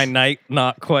that was my night,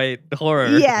 not quite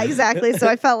horror. Yeah, exactly. So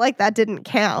I felt like that didn't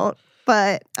count.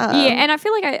 But yeah, and I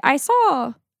feel like I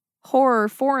saw horror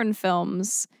foreign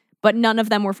films, but none of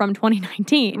them were from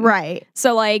 2019. Right.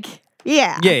 So like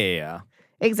Yeah.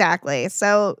 Exactly.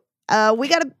 So we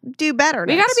got to do better.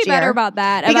 We got to be better about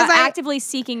that. Because about actively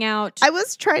seeking out. I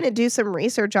was trying to do some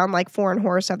research on like foreign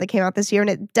horror stuff that came out this year, and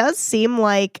it does seem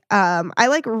like I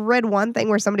like read one thing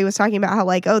where somebody was talking about how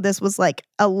like this was like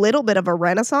a little bit of a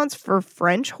renaissance for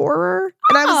French horror,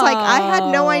 and I was like, I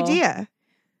had no idea.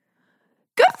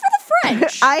 Good for the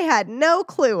French. I had no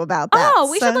clue about that. Oh,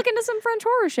 we should look into some French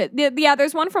horror shit. Yeah,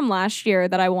 there's one from last year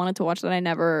that I wanted to watch that I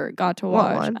never got to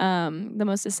watch. The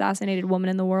Most Assassinated Woman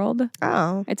in the World.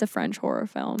 Oh. It's a French horror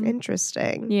film.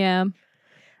 Interesting. Yeah.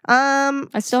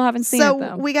 I still haven't seen it, though.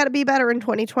 So we got to be better in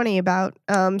 2020 about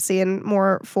seeing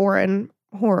more foreign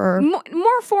horror.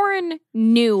 More foreign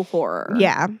new horror.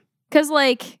 Yeah. Because,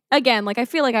 like, again, like, I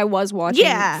feel like I was watching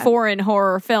foreign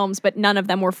horror films, but none of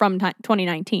them were from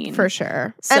 2019. For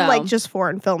sure. So. And, like, just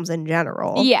foreign films in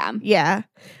general. Yeah. Yeah.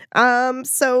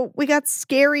 So we got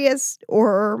scariest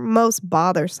or most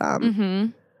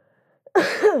bothersome.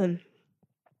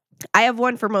 I have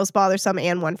one for most bothersome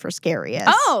and one for scariest.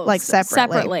 Oh, like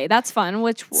separately. That's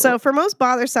fun. So for most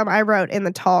bothersome, I wrote In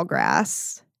the Tall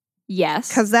Grass. Yes.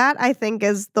 Because that, I think,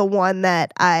 is the one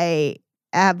that I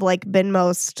have like been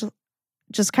most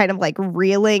just kind of like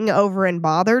reeling over and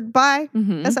bothered by,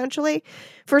 essentially.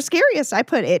 For scariest, I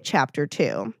put It Chapter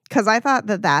 2 because I thought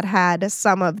that had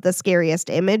some of the scariest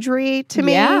imagery to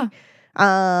me. Yeah.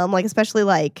 Like especially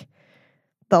like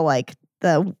the like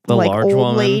large old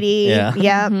woman. lady,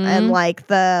 Yeah. and like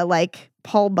the like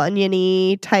Paul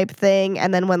Bunyan-y type thing,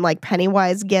 and then when like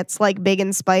Pennywise gets like big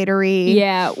and spidery,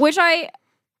 which I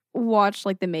watched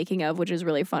like the making of, which is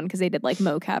really fun because they did like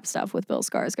mocap stuff with Bill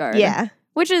Skarsgård.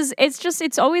 Which is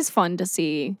it's always fun to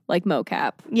see like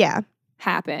mocap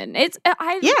happen.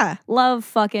 I love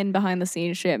fucking behind the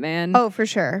scenes shit, man. Oh, for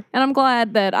sure. And I'm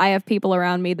glad that I have people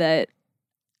around me that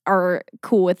are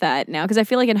cool with that now, because I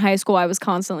feel like in high school I was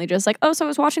constantly just like, oh, so I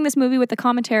was watching this movie with the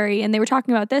commentary and they were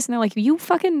talking about this and they're like, you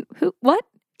fucking who what?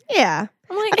 Yeah.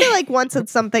 I'm like, I feel like once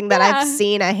it's something that I've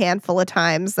seen a handful of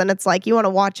times, then it's like you want to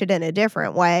watch it in a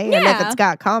different way. And if it's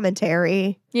got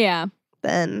commentary,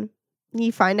 then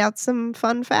you find out some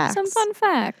fun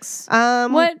facts.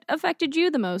 What affected you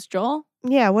the most, Joel?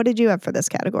 Yeah, what did you have for this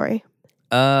category?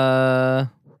 I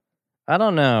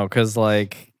don't know, because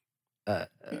like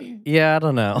I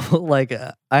don't know. Like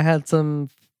I had some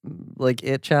like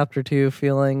It Chapter 2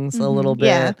 feelings a little bit.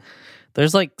 Yeah.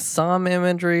 There's like some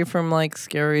imagery from like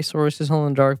scary sources in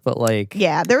the dark, but like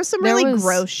there was some really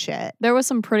gross shit. There was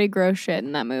some pretty gross shit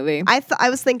in that movie. I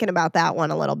was thinking about that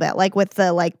one a little bit, like with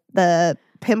the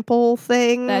pimple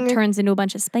thing that turns into a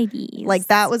bunch of spideys. Like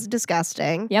that was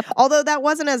disgusting. Yep. Although that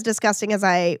wasn't as disgusting as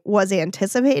I was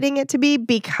anticipating it to be,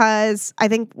 because I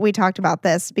think we talked about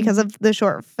this because of the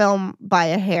short film By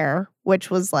a Hair, which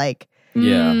was like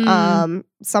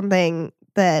something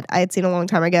that I had seen a long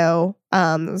time ago.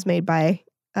 It was made by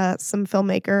some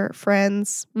filmmaker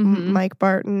friends, Mike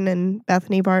Barton and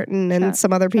Bethany Barton and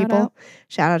some other people.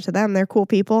 Shout out to them. They're cool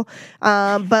people.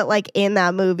 But like in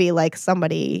that movie, like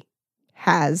somebody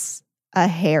has a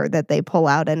hair that they pull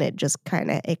out and it just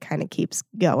kind of keeps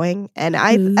going. And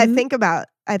I think about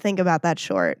that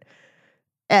short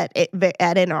at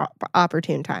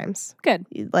inopportune times. Good.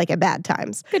 Like at bad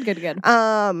times. Good.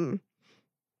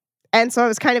 And so I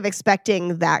was kind of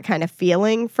expecting that kind of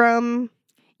feeling from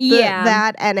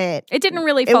that, and it didn't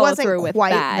really follow through with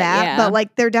quite that. But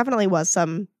like there definitely was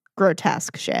some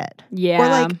grotesque shit.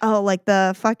 Yeah. Or like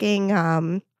the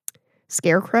fucking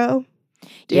scarecrow.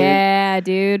 Dude. Yeah,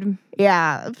 dude.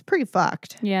 Yeah, it's pretty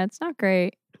fucked. Yeah, it's not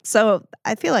great. So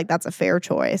I feel like that's a fair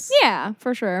choice. Yeah,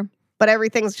 for sure. But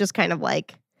everything's just kind of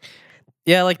like...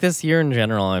 Yeah, like this year in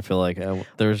general, I feel like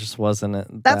there just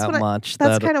wasn't that much.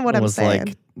 That's kind of what I'm saying.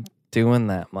 Like doing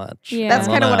that much. Yeah. That's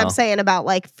kind of what I'm saying about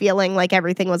like feeling like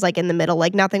everything was like in the middle.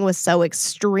 Like nothing was so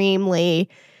extremely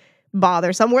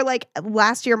bothersome. Where like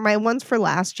last year, my ones for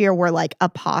last year were like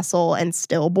Apostle and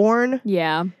Stillborn.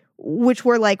 Yeah. Which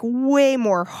were like way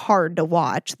more hard to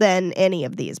watch than any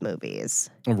of these movies.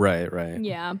 Right.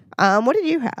 Yeah. What did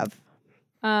you have?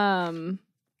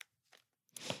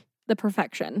 The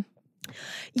Perfection.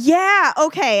 Yeah,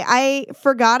 okay. I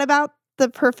forgot about The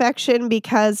Perfection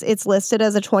because it's listed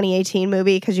as a 2018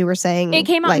 movie because you were saying... It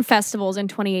came out in festivals in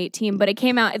 2018, but it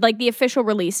came out... Like, the official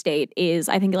release date is,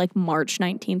 I think, like March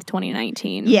 19th,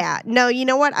 2019. Yeah. No, you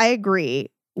know what? I agree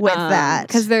with that.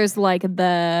 Because there's, like,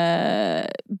 the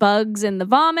bugs and the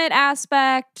vomit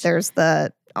aspect. There's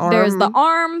the arm. There's the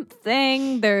arm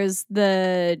thing. There's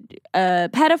the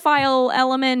pedophile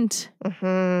element.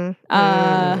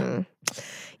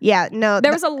 Yeah, no.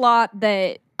 There was a lot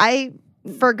that... I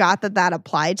forgot that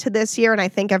applied to this year, and I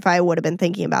think if I would have been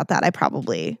thinking about that, I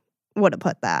probably would have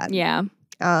put that. Yeah.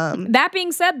 That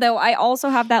being said, though, I also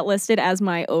have that listed as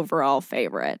my overall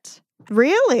favorite.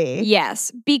 Really?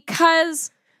 Yes, because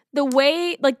the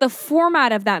way, like, the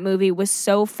format of that movie was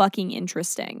so fucking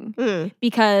interesting.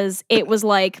 Because it was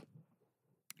like,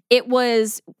 it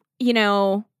was, you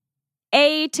know,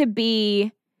 A to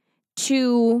B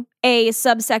to A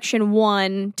subsection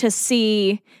 1 to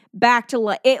C back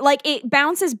to it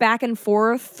bounces back and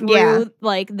forth through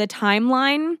like the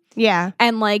timeline. Yeah.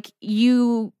 And like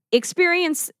you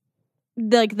experience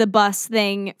like the bus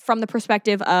thing from the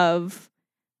perspective of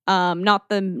not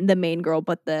the main girl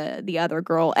but the other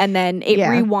girl, and then it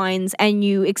rewinds and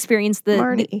you experience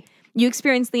the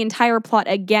entire plot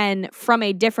again from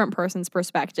a different person's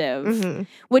perspective,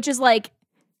 which is like...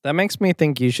 That makes me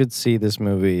think you should see this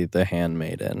movie, The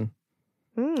Handmaiden.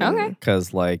 Okay.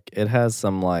 Because, like, it has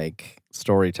some, like,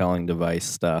 storytelling device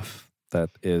stuff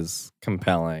that is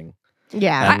compelling.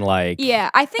 Yeah. And, like...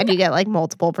 I think... And you get, like,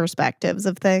 multiple perspectives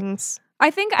of things.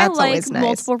 I think I That's like always nice.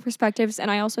 multiple perspectives,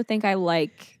 and I also think I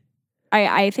like.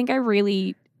 I think I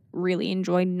really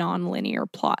enjoy non-linear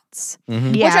plots,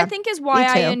 Mhm. Yeah. which I think is why me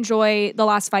I too. enjoy The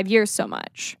Last 5 Years so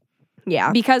much.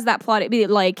 Yeah. Because that plot,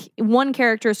 like one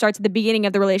character starts at the beginning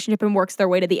of the relationship and works their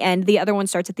way to the end. The other one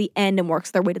starts at the end and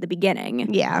works their way to the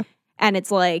beginning. Yeah. And it's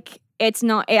like it's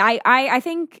not. I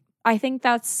think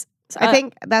that's. I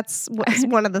think that's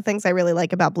one of the things I really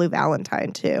like about Blue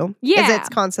Valentine too. Yeah. Is it's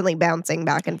constantly bouncing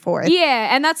back and forth.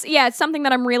 Yeah, and it's something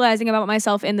that I'm realizing about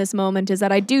myself in this moment is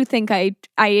that I do think I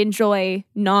enjoy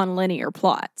non-linear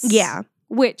plots. Yeah.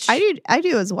 Which I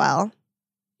do as well.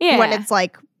 yeah. When it's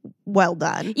like well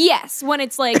done. Yes, when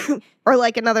it's like Or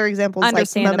like another example is like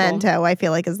Understandable. Memento, I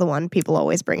feel like is the one people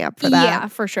always bring up for that. yeah,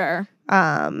 for sure.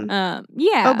 Yeah.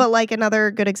 Oh, but like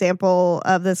another good example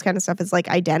of this kind of stuff is like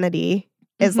Identity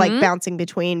is like Mhm. bouncing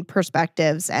between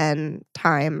perspectives and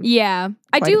time. Yeah.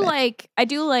 I Quite a bit.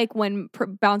 do like when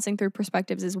bouncing through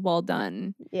perspectives is well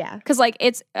done. Yeah. Cuz like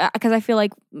it's cuz I feel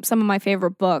like some of my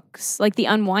favorite books, like the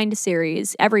Unwind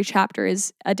series, every chapter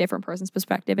is a different person's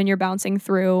perspective and you're bouncing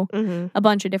through Mm-hmm. a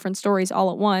bunch of different stories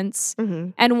all at once.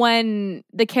 Mm-hmm. And when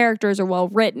the characters are well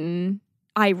written,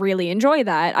 I really enjoy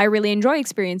that. I really enjoy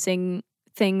experiencing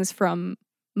things from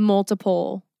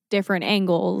multiple different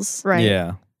angles. Right.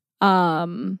 Yeah. Have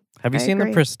you I seen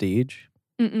agree. The Prestige?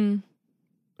 Mm-mm.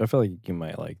 I feel like you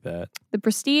might like that. The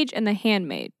Prestige and the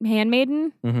Handmaiden.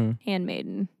 Mm-hmm.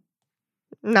 Handmaiden,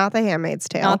 Not The Handmaid's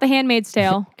Tale. not the Handmaid's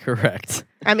Tale. Correct.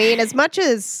 I mean, as much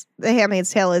as The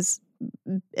Handmaid's Tale is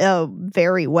a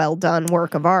very well done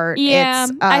work of art, Yeah,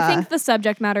 it's, I think the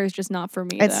subject matter is just not for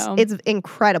me. Though. it's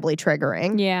incredibly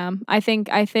triggering. yeah,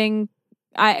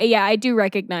 I do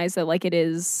recognize that like it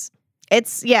is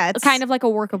It's kind of like a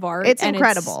work of art. it's and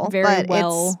incredible, It's very but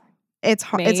well. it's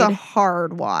a made.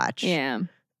 hard watch. Yeah.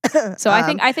 So I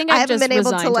think I I've haven't just been able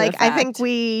to resigned like. the I think fact.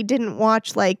 we didn't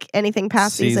watch like anything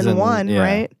past season Season, 1, yeah.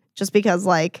 right? Just because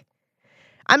like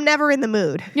I'm never in the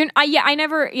mood.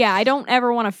 I don't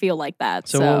ever want to feel like that.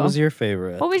 So what was your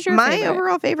favorite? What was your My favorite?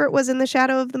 overall favorite was In the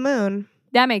Shadow of the Moon,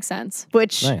 That makes sense.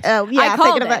 which Nice. I yeah, called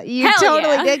thinking about it. you Hell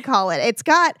totally yeah. did call it. It's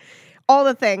got all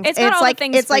the things. It's got all the like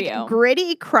things it's for like you.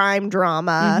 gritty crime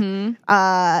drama.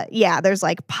 Mhm. Yeah, there's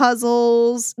like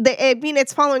puzzles. I mean,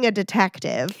 it's following a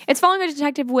detective. It's following a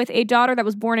detective with a daughter that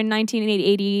was born in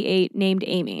 1988 named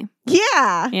Amy.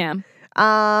 Yeah. Yeah.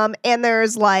 And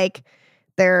there's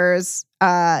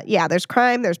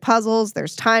crime, there's puzzles,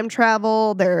 there's time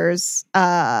travel, there's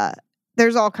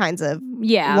all kinds of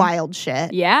Yeah. wild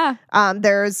shit. Yeah.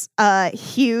 There's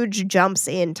huge jumps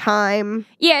in time.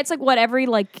 Yeah, it's like what every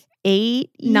like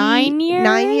 9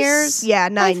 years? years? Yeah,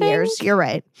 9 years. think. You're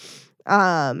right.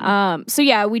 so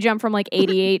yeah, we jump from like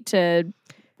 88 to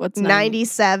what's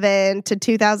 97 to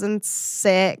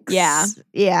 2006. Yeah.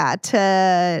 Yeah,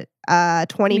 to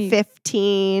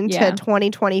 2015 Yeah. to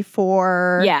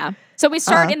 2024. Yeah. So we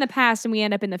start in the past and we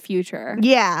end up in the future.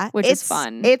 Yeah, Which is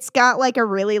fun. It's got like a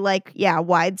really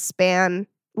wide span,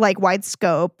 like wide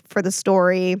scope for the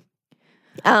story.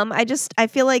 I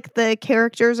feel like the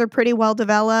characters are pretty well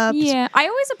developed. Yeah, I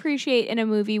always appreciate in a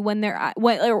movie when they're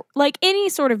like any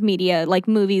sort of media, like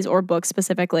movies or books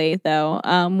specifically, though,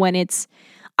 when it's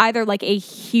either like a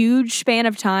huge span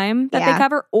of time that Yeah. they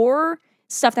cover or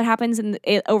stuff that happens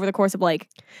over the course of like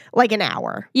Like an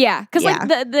hour. yeah, because Yeah.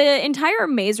 like the entire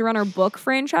Maze Runner book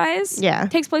franchise Yeah.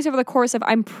 takes place over the course of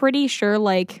I'm pretty sure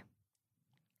like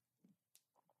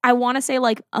I want to say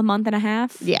like a month and a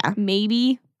half, Yeah.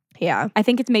 maybe. Yeah. I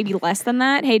think it's maybe less than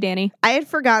that. Hey, Danny. I had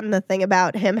forgotten the thing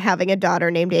about him having a daughter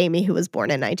named Amy who was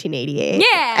born in 1988.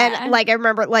 Yeah. And like I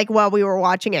remember like while we were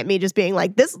watching it, me just being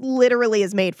like, this literally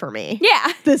is made for me.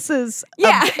 Yeah. This is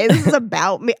Yeah. this is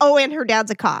about me. Oh, and her dad's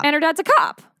a cop. And her dad's a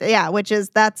cop. Yeah, which is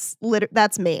that's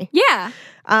me. Yeah.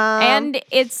 And And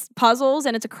it's puzzles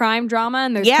and it's a crime drama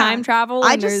and there's Yeah. time travel.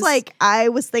 I And just there's- like I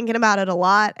was thinking about it a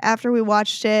lot after we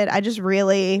watched it.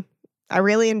 I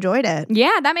really enjoyed it.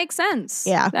 yeah, that makes sense.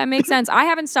 Yeah. That makes sense. I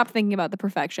haven't stopped thinking about the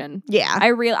perfection. Yeah. I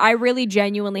really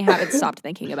genuinely haven't stopped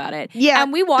thinking about it. Yeah.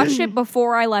 And we watched it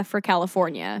before I left for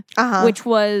California, Uh-huh. which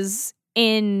was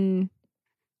in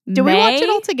Did we watch it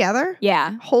May? all together?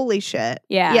 Yeah. Holy shit.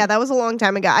 Yeah. Yeah, that was a long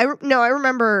time ago. I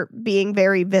remember being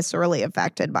very viscerally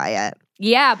affected by it.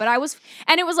 Yeah, but I was,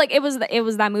 and it was like it was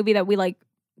that movie that we like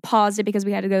paused it because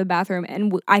we had to go to the bathroom,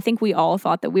 and I think we all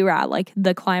thought that we were at like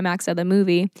the climax of the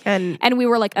movie, And and we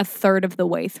were like a third of the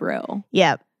way through,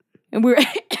 yeah. and we were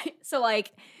so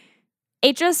like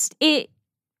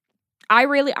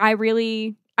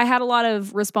I had a lot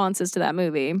of responses to that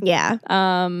movie. Yeah.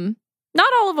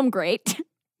 Not all of them great.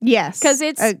 Yes, because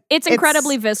it's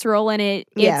incredibly visceral and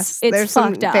it's there's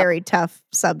fucked some up. very tough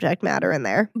subject matter in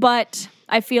there. But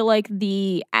I feel like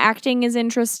the acting is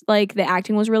like the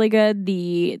acting was really good.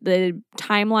 The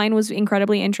timeline was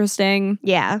incredibly interesting.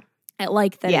 Yeah. I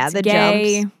like that it's the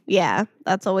gay. jumps. Yeah,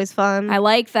 that's always fun. I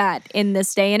like that in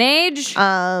this day and age.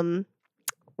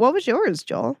 What was yours,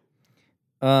 Joel?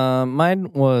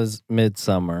 Mine was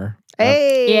Midsummer.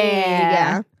 Hey,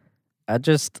 yeah.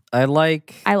 I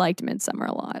liked Midsummer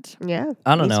a lot. Yeah.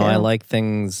 I don't me know. too. I like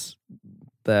things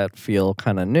that feel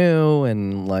kind of new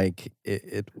and like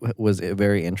it was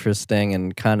very interesting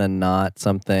and kind of not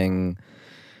something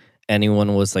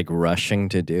anyone was like rushing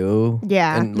to do.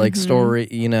 Yeah. And like story,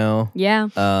 you know. Yeah.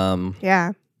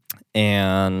 Yeah.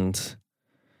 And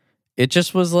it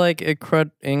just was like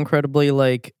incredibly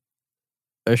like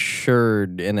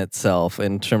assured in itself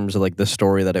in terms of like the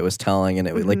story that it was telling, and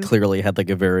it like clearly had like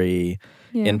a very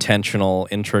intentional,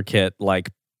 intricate like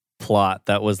plot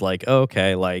that was like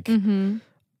okay, like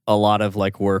a lot of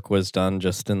like work was done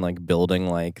just in like building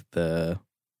like the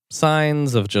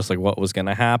signs of just like what was going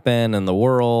to happen in the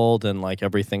world, and like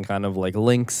everything kind of like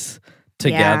links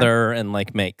together and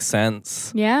like makes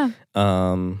sense. Yeah.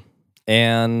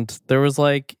 And there was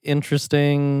like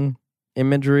interesting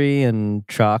imagery and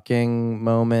shocking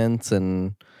moments,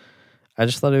 and I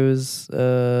just thought it was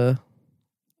I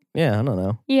don't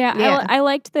know. Yeah. I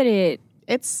liked that it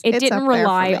didn't up there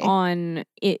rely for me. on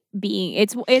it being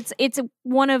it's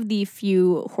one of the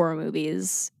few horror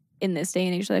movies in this day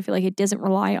and age that I feel like it doesn't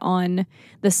rely on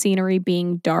the scenery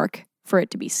being dark for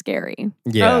it to be scary.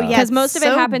 Yeah. Oh yeah, Because most of it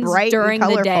so happens bright and during the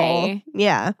colorful. day.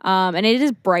 Yeah. And it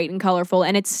is bright and colorful,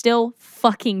 and it's still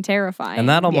fucking terrifying. And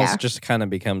that almost Yeah. just kind of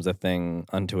becomes a thing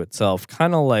unto itself,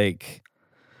 kind of like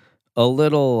a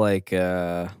little like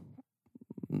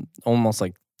almost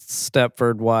like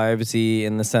Stepford Wivesy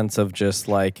in the sense of just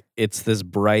like it's this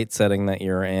bright setting that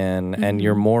you're in, and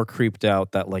you're more creeped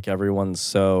out that like everyone's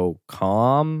so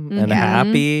calm and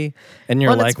happy, and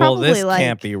you're Well, like, it's well, this probably, like,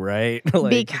 can't be right.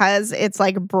 Like, because it's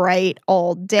like bright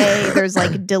all day. There's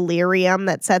like delirium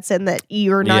that sets in that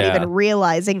you're not Yeah. even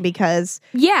realizing because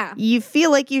Yeah. you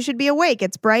feel like you should be awake.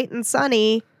 It's bright and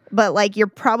sunny, but like you're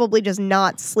probably just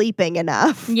not sleeping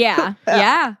enough. Yeah.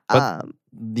 Yeah.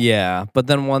 yeah, but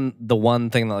then the one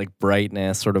thing that like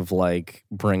brightness sort of like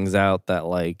brings out that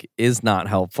like is not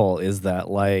helpful is that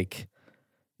like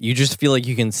you just feel like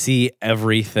you can see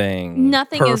everything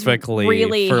Nothing perfectly is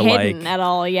really for hidden like at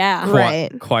all. Yeah.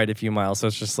 Right. quite a few miles. So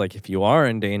it's just like if you are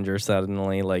in danger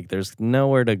suddenly, like there's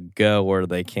nowhere to go where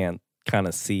they can't kind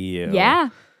of see you. Yeah.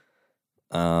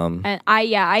 Um, And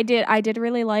I did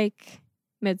really like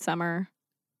Midsummer.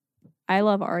 I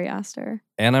love Ari Aster.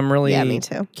 and I'm really Yeah, me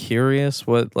too. curious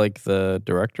what like the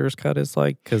director's cut is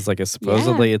like, because like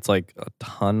supposedly it's like a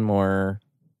ton more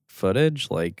footage,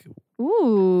 like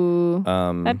Ooh.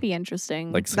 That'd be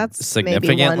interesting. like That's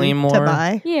significantly maybe one more. to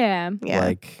buy. yeah. Yeah.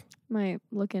 Like Might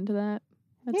look into that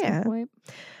at Yeah. some point.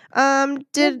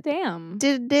 Did Damn.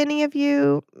 any of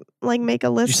you like make a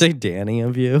did list? you say Danny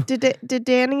of you? Did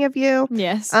any of you?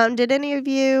 Yes. Did any of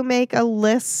you make a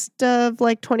list of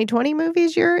like 2020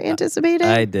 movies you're anticipating?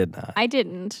 I did not. I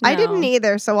didn't. I no. didn't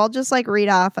either, so I'll just like read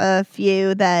off a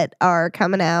few that are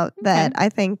coming out that I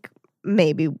think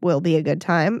maybe will be a good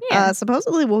time. Yeah.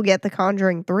 Supposedly we'll get The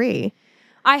Conjuring 3.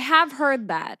 I have heard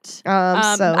that.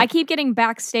 So I keep getting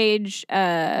backstage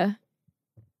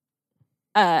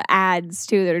ads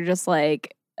too that are just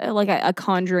like a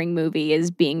Conjuring movie is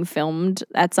being filmed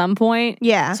at some point.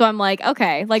 yeah. So I'm like,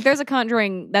 okay, like there's a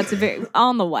Conjuring that's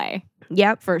on the way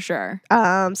Yep. for sure.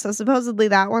 So supposedly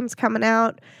that one's coming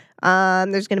out.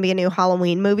 There's going to be a new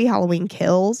Halloween movie, Halloween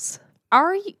Kills.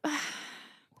 Are you?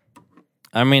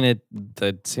 I mean, it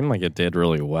seemed like it did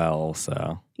really well.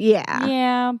 So Yeah.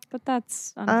 Yeah, but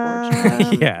that's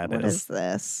unfortunate. Yeah, it what is. is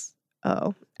this?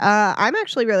 Oh. I'm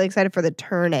actually really excited for The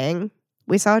Turning.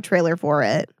 We saw a trailer for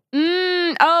it.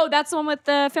 Oh, that's the one with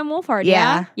the Finn Wolfhard.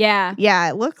 Yeah. Yeah. Yeah,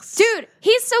 it looks... Dude,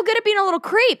 he's so good at being a little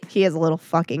creep. He is a little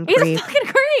fucking He's creep. a fucking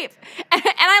creep. And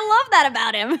I love that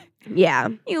about him. Yeah.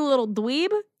 You little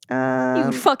dweeb.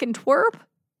 You fucking twerp.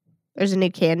 There's a new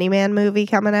Candyman movie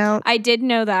coming out. I did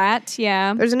know that.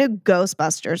 Yeah. There's a new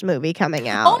Ghostbusters movie coming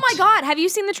out. Oh my God. Have you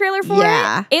seen the trailer for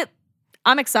Yeah. it?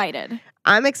 I'm excited.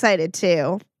 I'm excited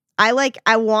too.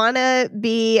 I want to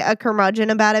be a curmudgeon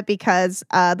about it because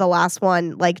the last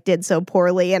one like did so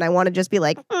poorly, and I want to just be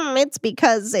like, it's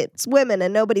because it's women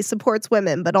and nobody supports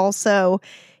women, but also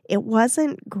it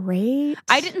wasn't great.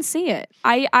 I didn't see it.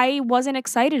 I wasn't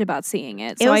excited about seeing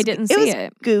it, so I didn't see was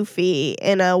it. goofy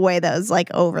in a way that was like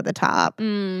over the top.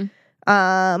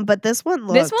 But this one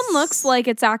looks like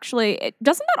it's actually.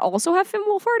 Doesn't that also have Finn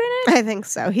Wolfhard in it? I think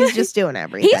so. He's just doing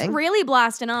everything. He's really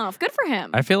blasting off. Good for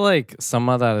him. I feel like some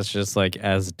of that is just like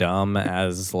as dumb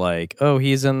as like, oh,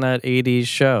 he's in that 80s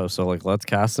show. So like, let's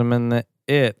cast him in the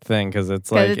It thing because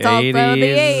it's like it's also the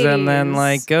 80s and then 80s.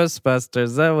 like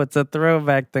Ghostbusters. Oh, it's a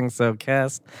throwback thing. So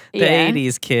cast the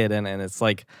 80s kid. And it's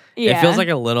like, it feels like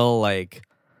a little like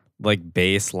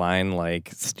baseline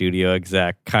like studio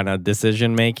exec kind of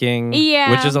decision making,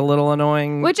 which is a little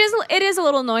annoying. It is a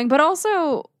little annoying, but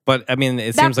also, but I mean,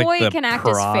 it that seems boy like the can act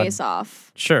his face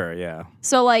off. Sure, yeah.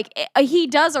 So like he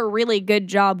does a really good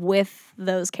job with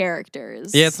those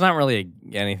characters. Yeah, it's not really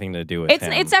anything to do with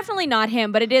him. It's definitely not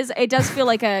him, but it does feel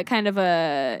like a kind of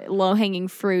a low hanging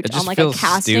fruit It just on like feels a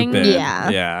casting stupid.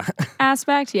 Yeah.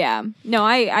 aspect. Yeah, no,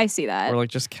 I see that. Or like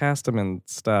just cast him in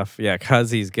stuff. Yeah,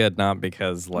 because he's good, not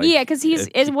because like because he was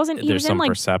there's some in like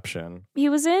perception. he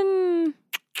was in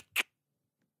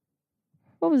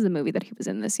what was the movie that he was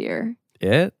in this year?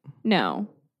 It? No,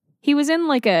 he was in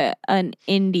like an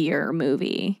indie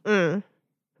movie. I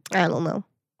don't know.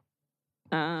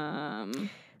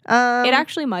 It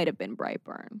actually might have been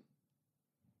Brightburn.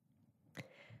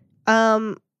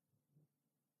 Another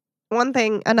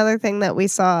thing that we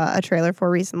saw a trailer for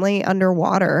recently,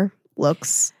 Underwater,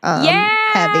 looks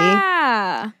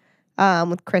heavy.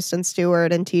 With Kristen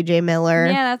Stewart and T.J. Miller.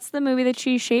 Yeah, that's the movie that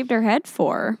she shaved her head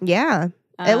for. Yeah,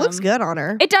 it looks good on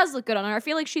her. It does look good on her. I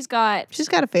feel like she's got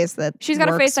a face that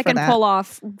can pull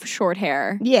off short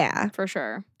hair. Yeah, for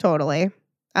sure, totally.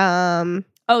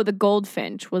 Oh, The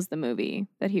Goldfinch was the movie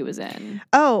that he was in.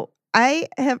 Oh, I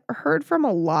have heard from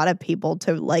a lot of people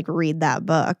to like read that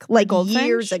book like Goldfinch?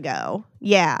 years ago.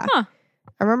 Yeah. Huh.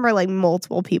 I remember like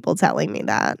multiple people telling me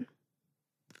that.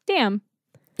 Damn.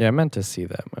 Yeah, I meant to see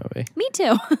that movie. Me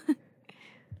too.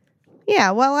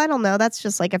 Yeah, well, I don't know. That's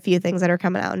just like a few things that are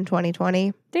coming out in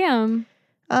 2020. Damn.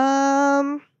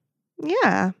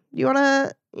 Yeah. You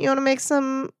wanna make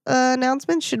some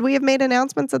announcements? Should we have made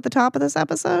announcements at the top of this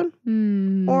episode?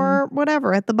 Or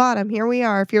whatever, at the bottom. Here we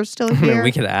are. If you're still here. I mean,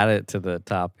 we could add it to the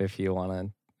top if we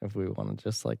want to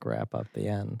just like wrap up the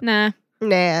end. Nah.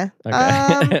 Okay.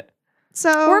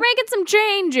 So we're making some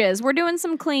changes. We're doing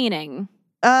some cleaning.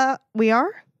 We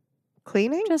are?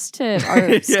 Cleaning? Just to our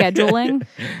scheduling.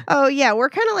 Oh, yeah. We're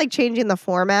kind of like changing the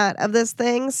format of this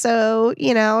thing. So,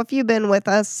 if you've been with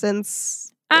us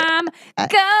since... I'm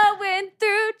going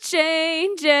through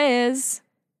changes.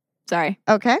 Sorry.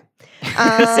 Okay.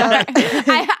 Sorry.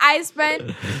 I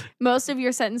spent most of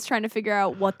your sentence trying to figure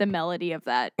out what the melody of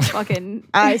that fucking...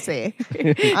 I see.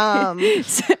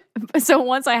 So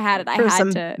once I had it, I had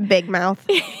some to... Big Mouth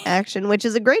action, which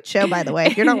is a great show, by the way.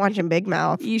 If you're not watching Big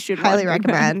Mouth, you should highly watch Big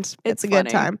recommend. Mouth. It's a good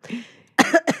time.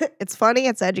 It's funny.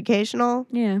 It's educational.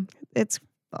 Yeah. It's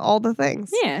all the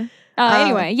things. Yeah.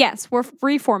 Anyway, yes, we're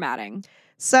reformatting.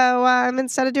 So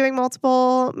instead of doing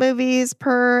multiple movies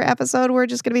per episode, we're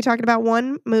just going to be talking about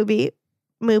one movie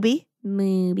per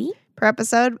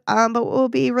episode. But we'll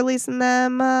be releasing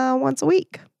them once a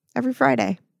week, every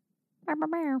Friday.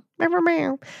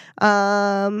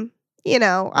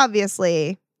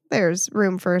 Obviously there's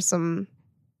room for some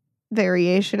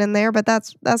variation in there, but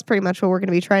that's pretty much what we're going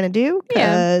to be trying to do,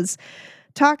 because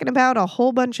talking about a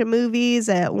whole bunch of movies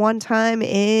at one time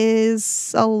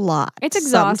is a lot. It's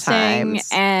exhausting, sometimes.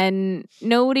 and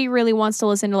nobody really wants to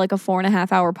listen to like a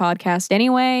 4.5 hour podcast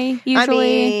anyway,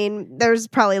 usually. I mean, there's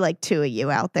probably like 2 of you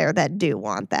out there that do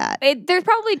want that. There's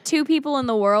probably 2 people in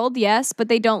the world, yes, but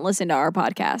they don't listen to our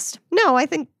podcast. No, I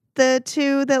think the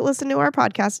 2 that listen to our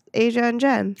podcast, Asia and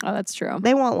Jen. Oh, that's true.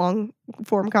 They want long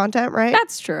form content, right?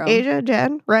 That's true. Asia,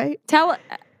 Jen, right? Sorry.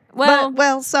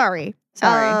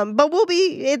 Sorry. But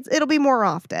it'll be more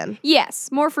often. Yes,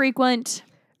 more frequent.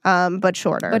 But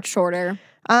shorter.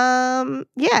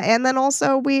 Yeah, and then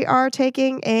also we are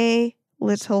taking a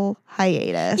little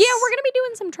hiatus. Yeah, we're gonna be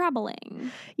doing some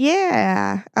traveling.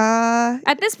 Yeah.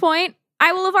 At this point,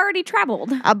 I will have already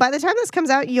traveled. By the time this comes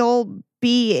out, you'll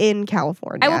be in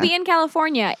California. I will be in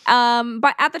California.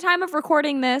 But at the time of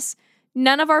recording this,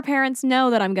 none of our parents know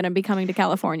that I'm going to be coming to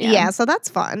California. Yeah, so that's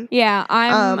fun. Yeah,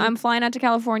 I'm flying out to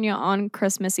California on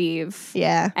Christmas Eve.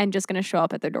 Yeah. And just going to show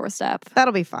up at their doorstep.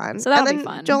 That'll be fun. So that'll be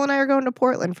fun. Joel and I are going to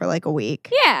Portland for like a week.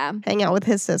 Yeah. Hang out with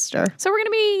his sister. So we're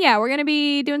going to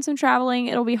be doing some traveling.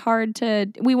 It'll be hard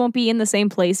we won't be in the same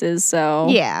places, so.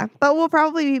 Yeah, but we'll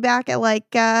probably be back at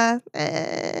like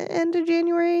end of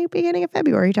January, beginning of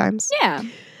February times. Yeah.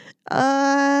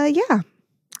 Yeah.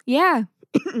 Yeah.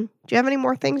 Do you have any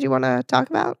more things you want to talk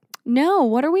about? No.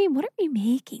 What are we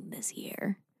making this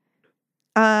year?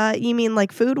 You mean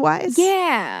like food wise?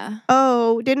 Yeah.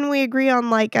 Oh, didn't we agree on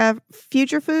like a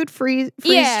future food freeze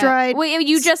dried? Wait,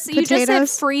 you just said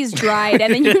freeze dried,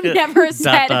 and then you never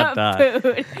said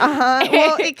food.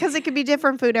 Well, because it could be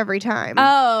different food every time.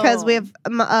 Oh, because we have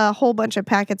a whole bunch of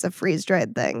packets of freeze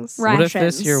dried things. Rations. What if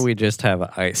this year we just have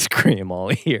ice cream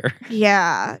all year?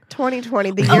 Yeah,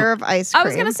 2020, the year of ice cream. I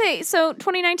was gonna say, so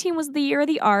 2019 was the year of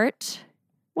the art.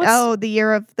 The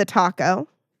year of the taco.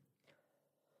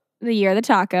 The year of the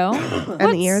taco.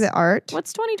 And the year of the art.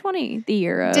 What's 2020? The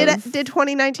year of... Did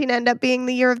 2019 end up being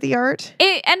the year of the art?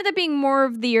 It ended up being more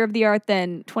of the year of the art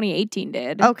than 2018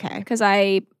 did. Okay. Because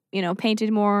I,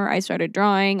 painted more. I started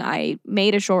drawing. I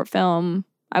made a short film.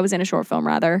 I was in a short film,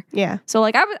 rather. Yeah. So,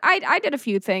 like, I did a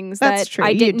few things That's that true.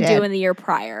 I didn't do in the year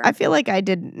prior. I feel like I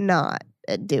did not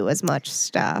do as much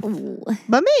stuff. Ooh.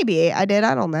 But maybe I did.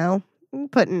 I don't know. I'm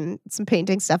putting some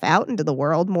painting stuff out into the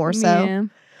world more so. Yeah.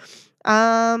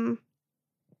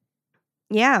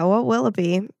 Yeah, what will it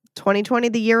be? 2020,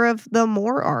 the year of the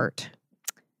more art.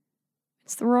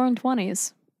 It's the roaring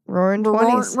 20s. Roaring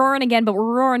 20s. Roaring again, but we're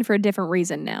roaring for a different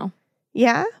reason now.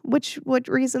 Yeah? What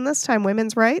reason this time?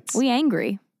 Women's rights? We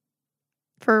angry.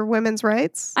 For women's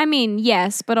rights? I mean,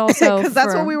 yes, but also because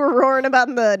that's what we were roaring about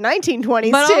in the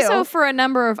 1920s but too. Also for a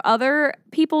number of other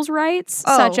people's rights,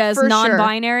 such as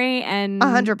non-binary and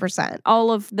 100%.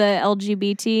 all of the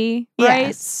LGBT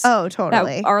rights. Oh,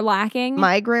 totally. That are lacking.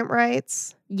 Migrant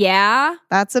rights. Yeah.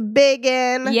 That's a big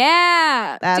one.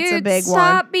 Yeah. That's Dude, a big one.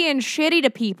 Stop being shitty to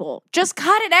people. Just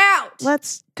cut it out.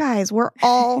 Guys, we're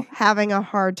all having a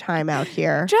hard time out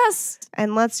here.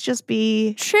 And let's just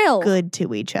be chill. Good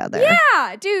to each other.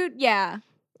 Yeah, dude. Yeah.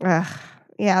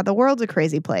 Yeah, the world's a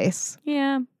crazy place.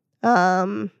 Yeah.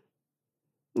 Yeah,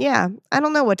 I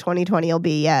don't know what 2020 will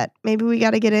be yet. Maybe we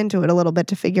got to get into it a little bit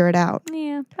to figure it out.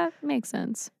 Yeah, that makes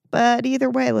sense. But either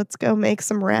way, let's go make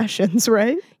some rations,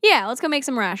 right? Yeah, let's go make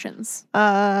some rations.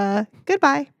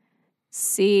 Goodbye.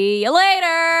 See you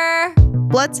later.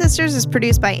 Blood Sisters is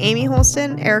produced by Amy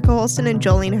Holston, Erica Holston, and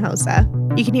Jolene Hosa.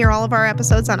 You can hear all of our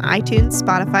episodes on iTunes,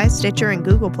 Spotify, Stitcher, and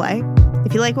Google Play.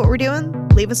 If you like what we're doing,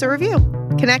 leave us a review.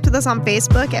 Connect with us on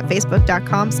Facebook at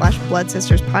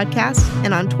facebook.com/BloodSistersPodcast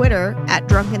and on Twitter at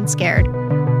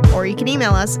DrunkenScared. Or you can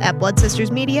email us at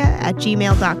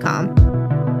bloodsistersmedia@gmail.com.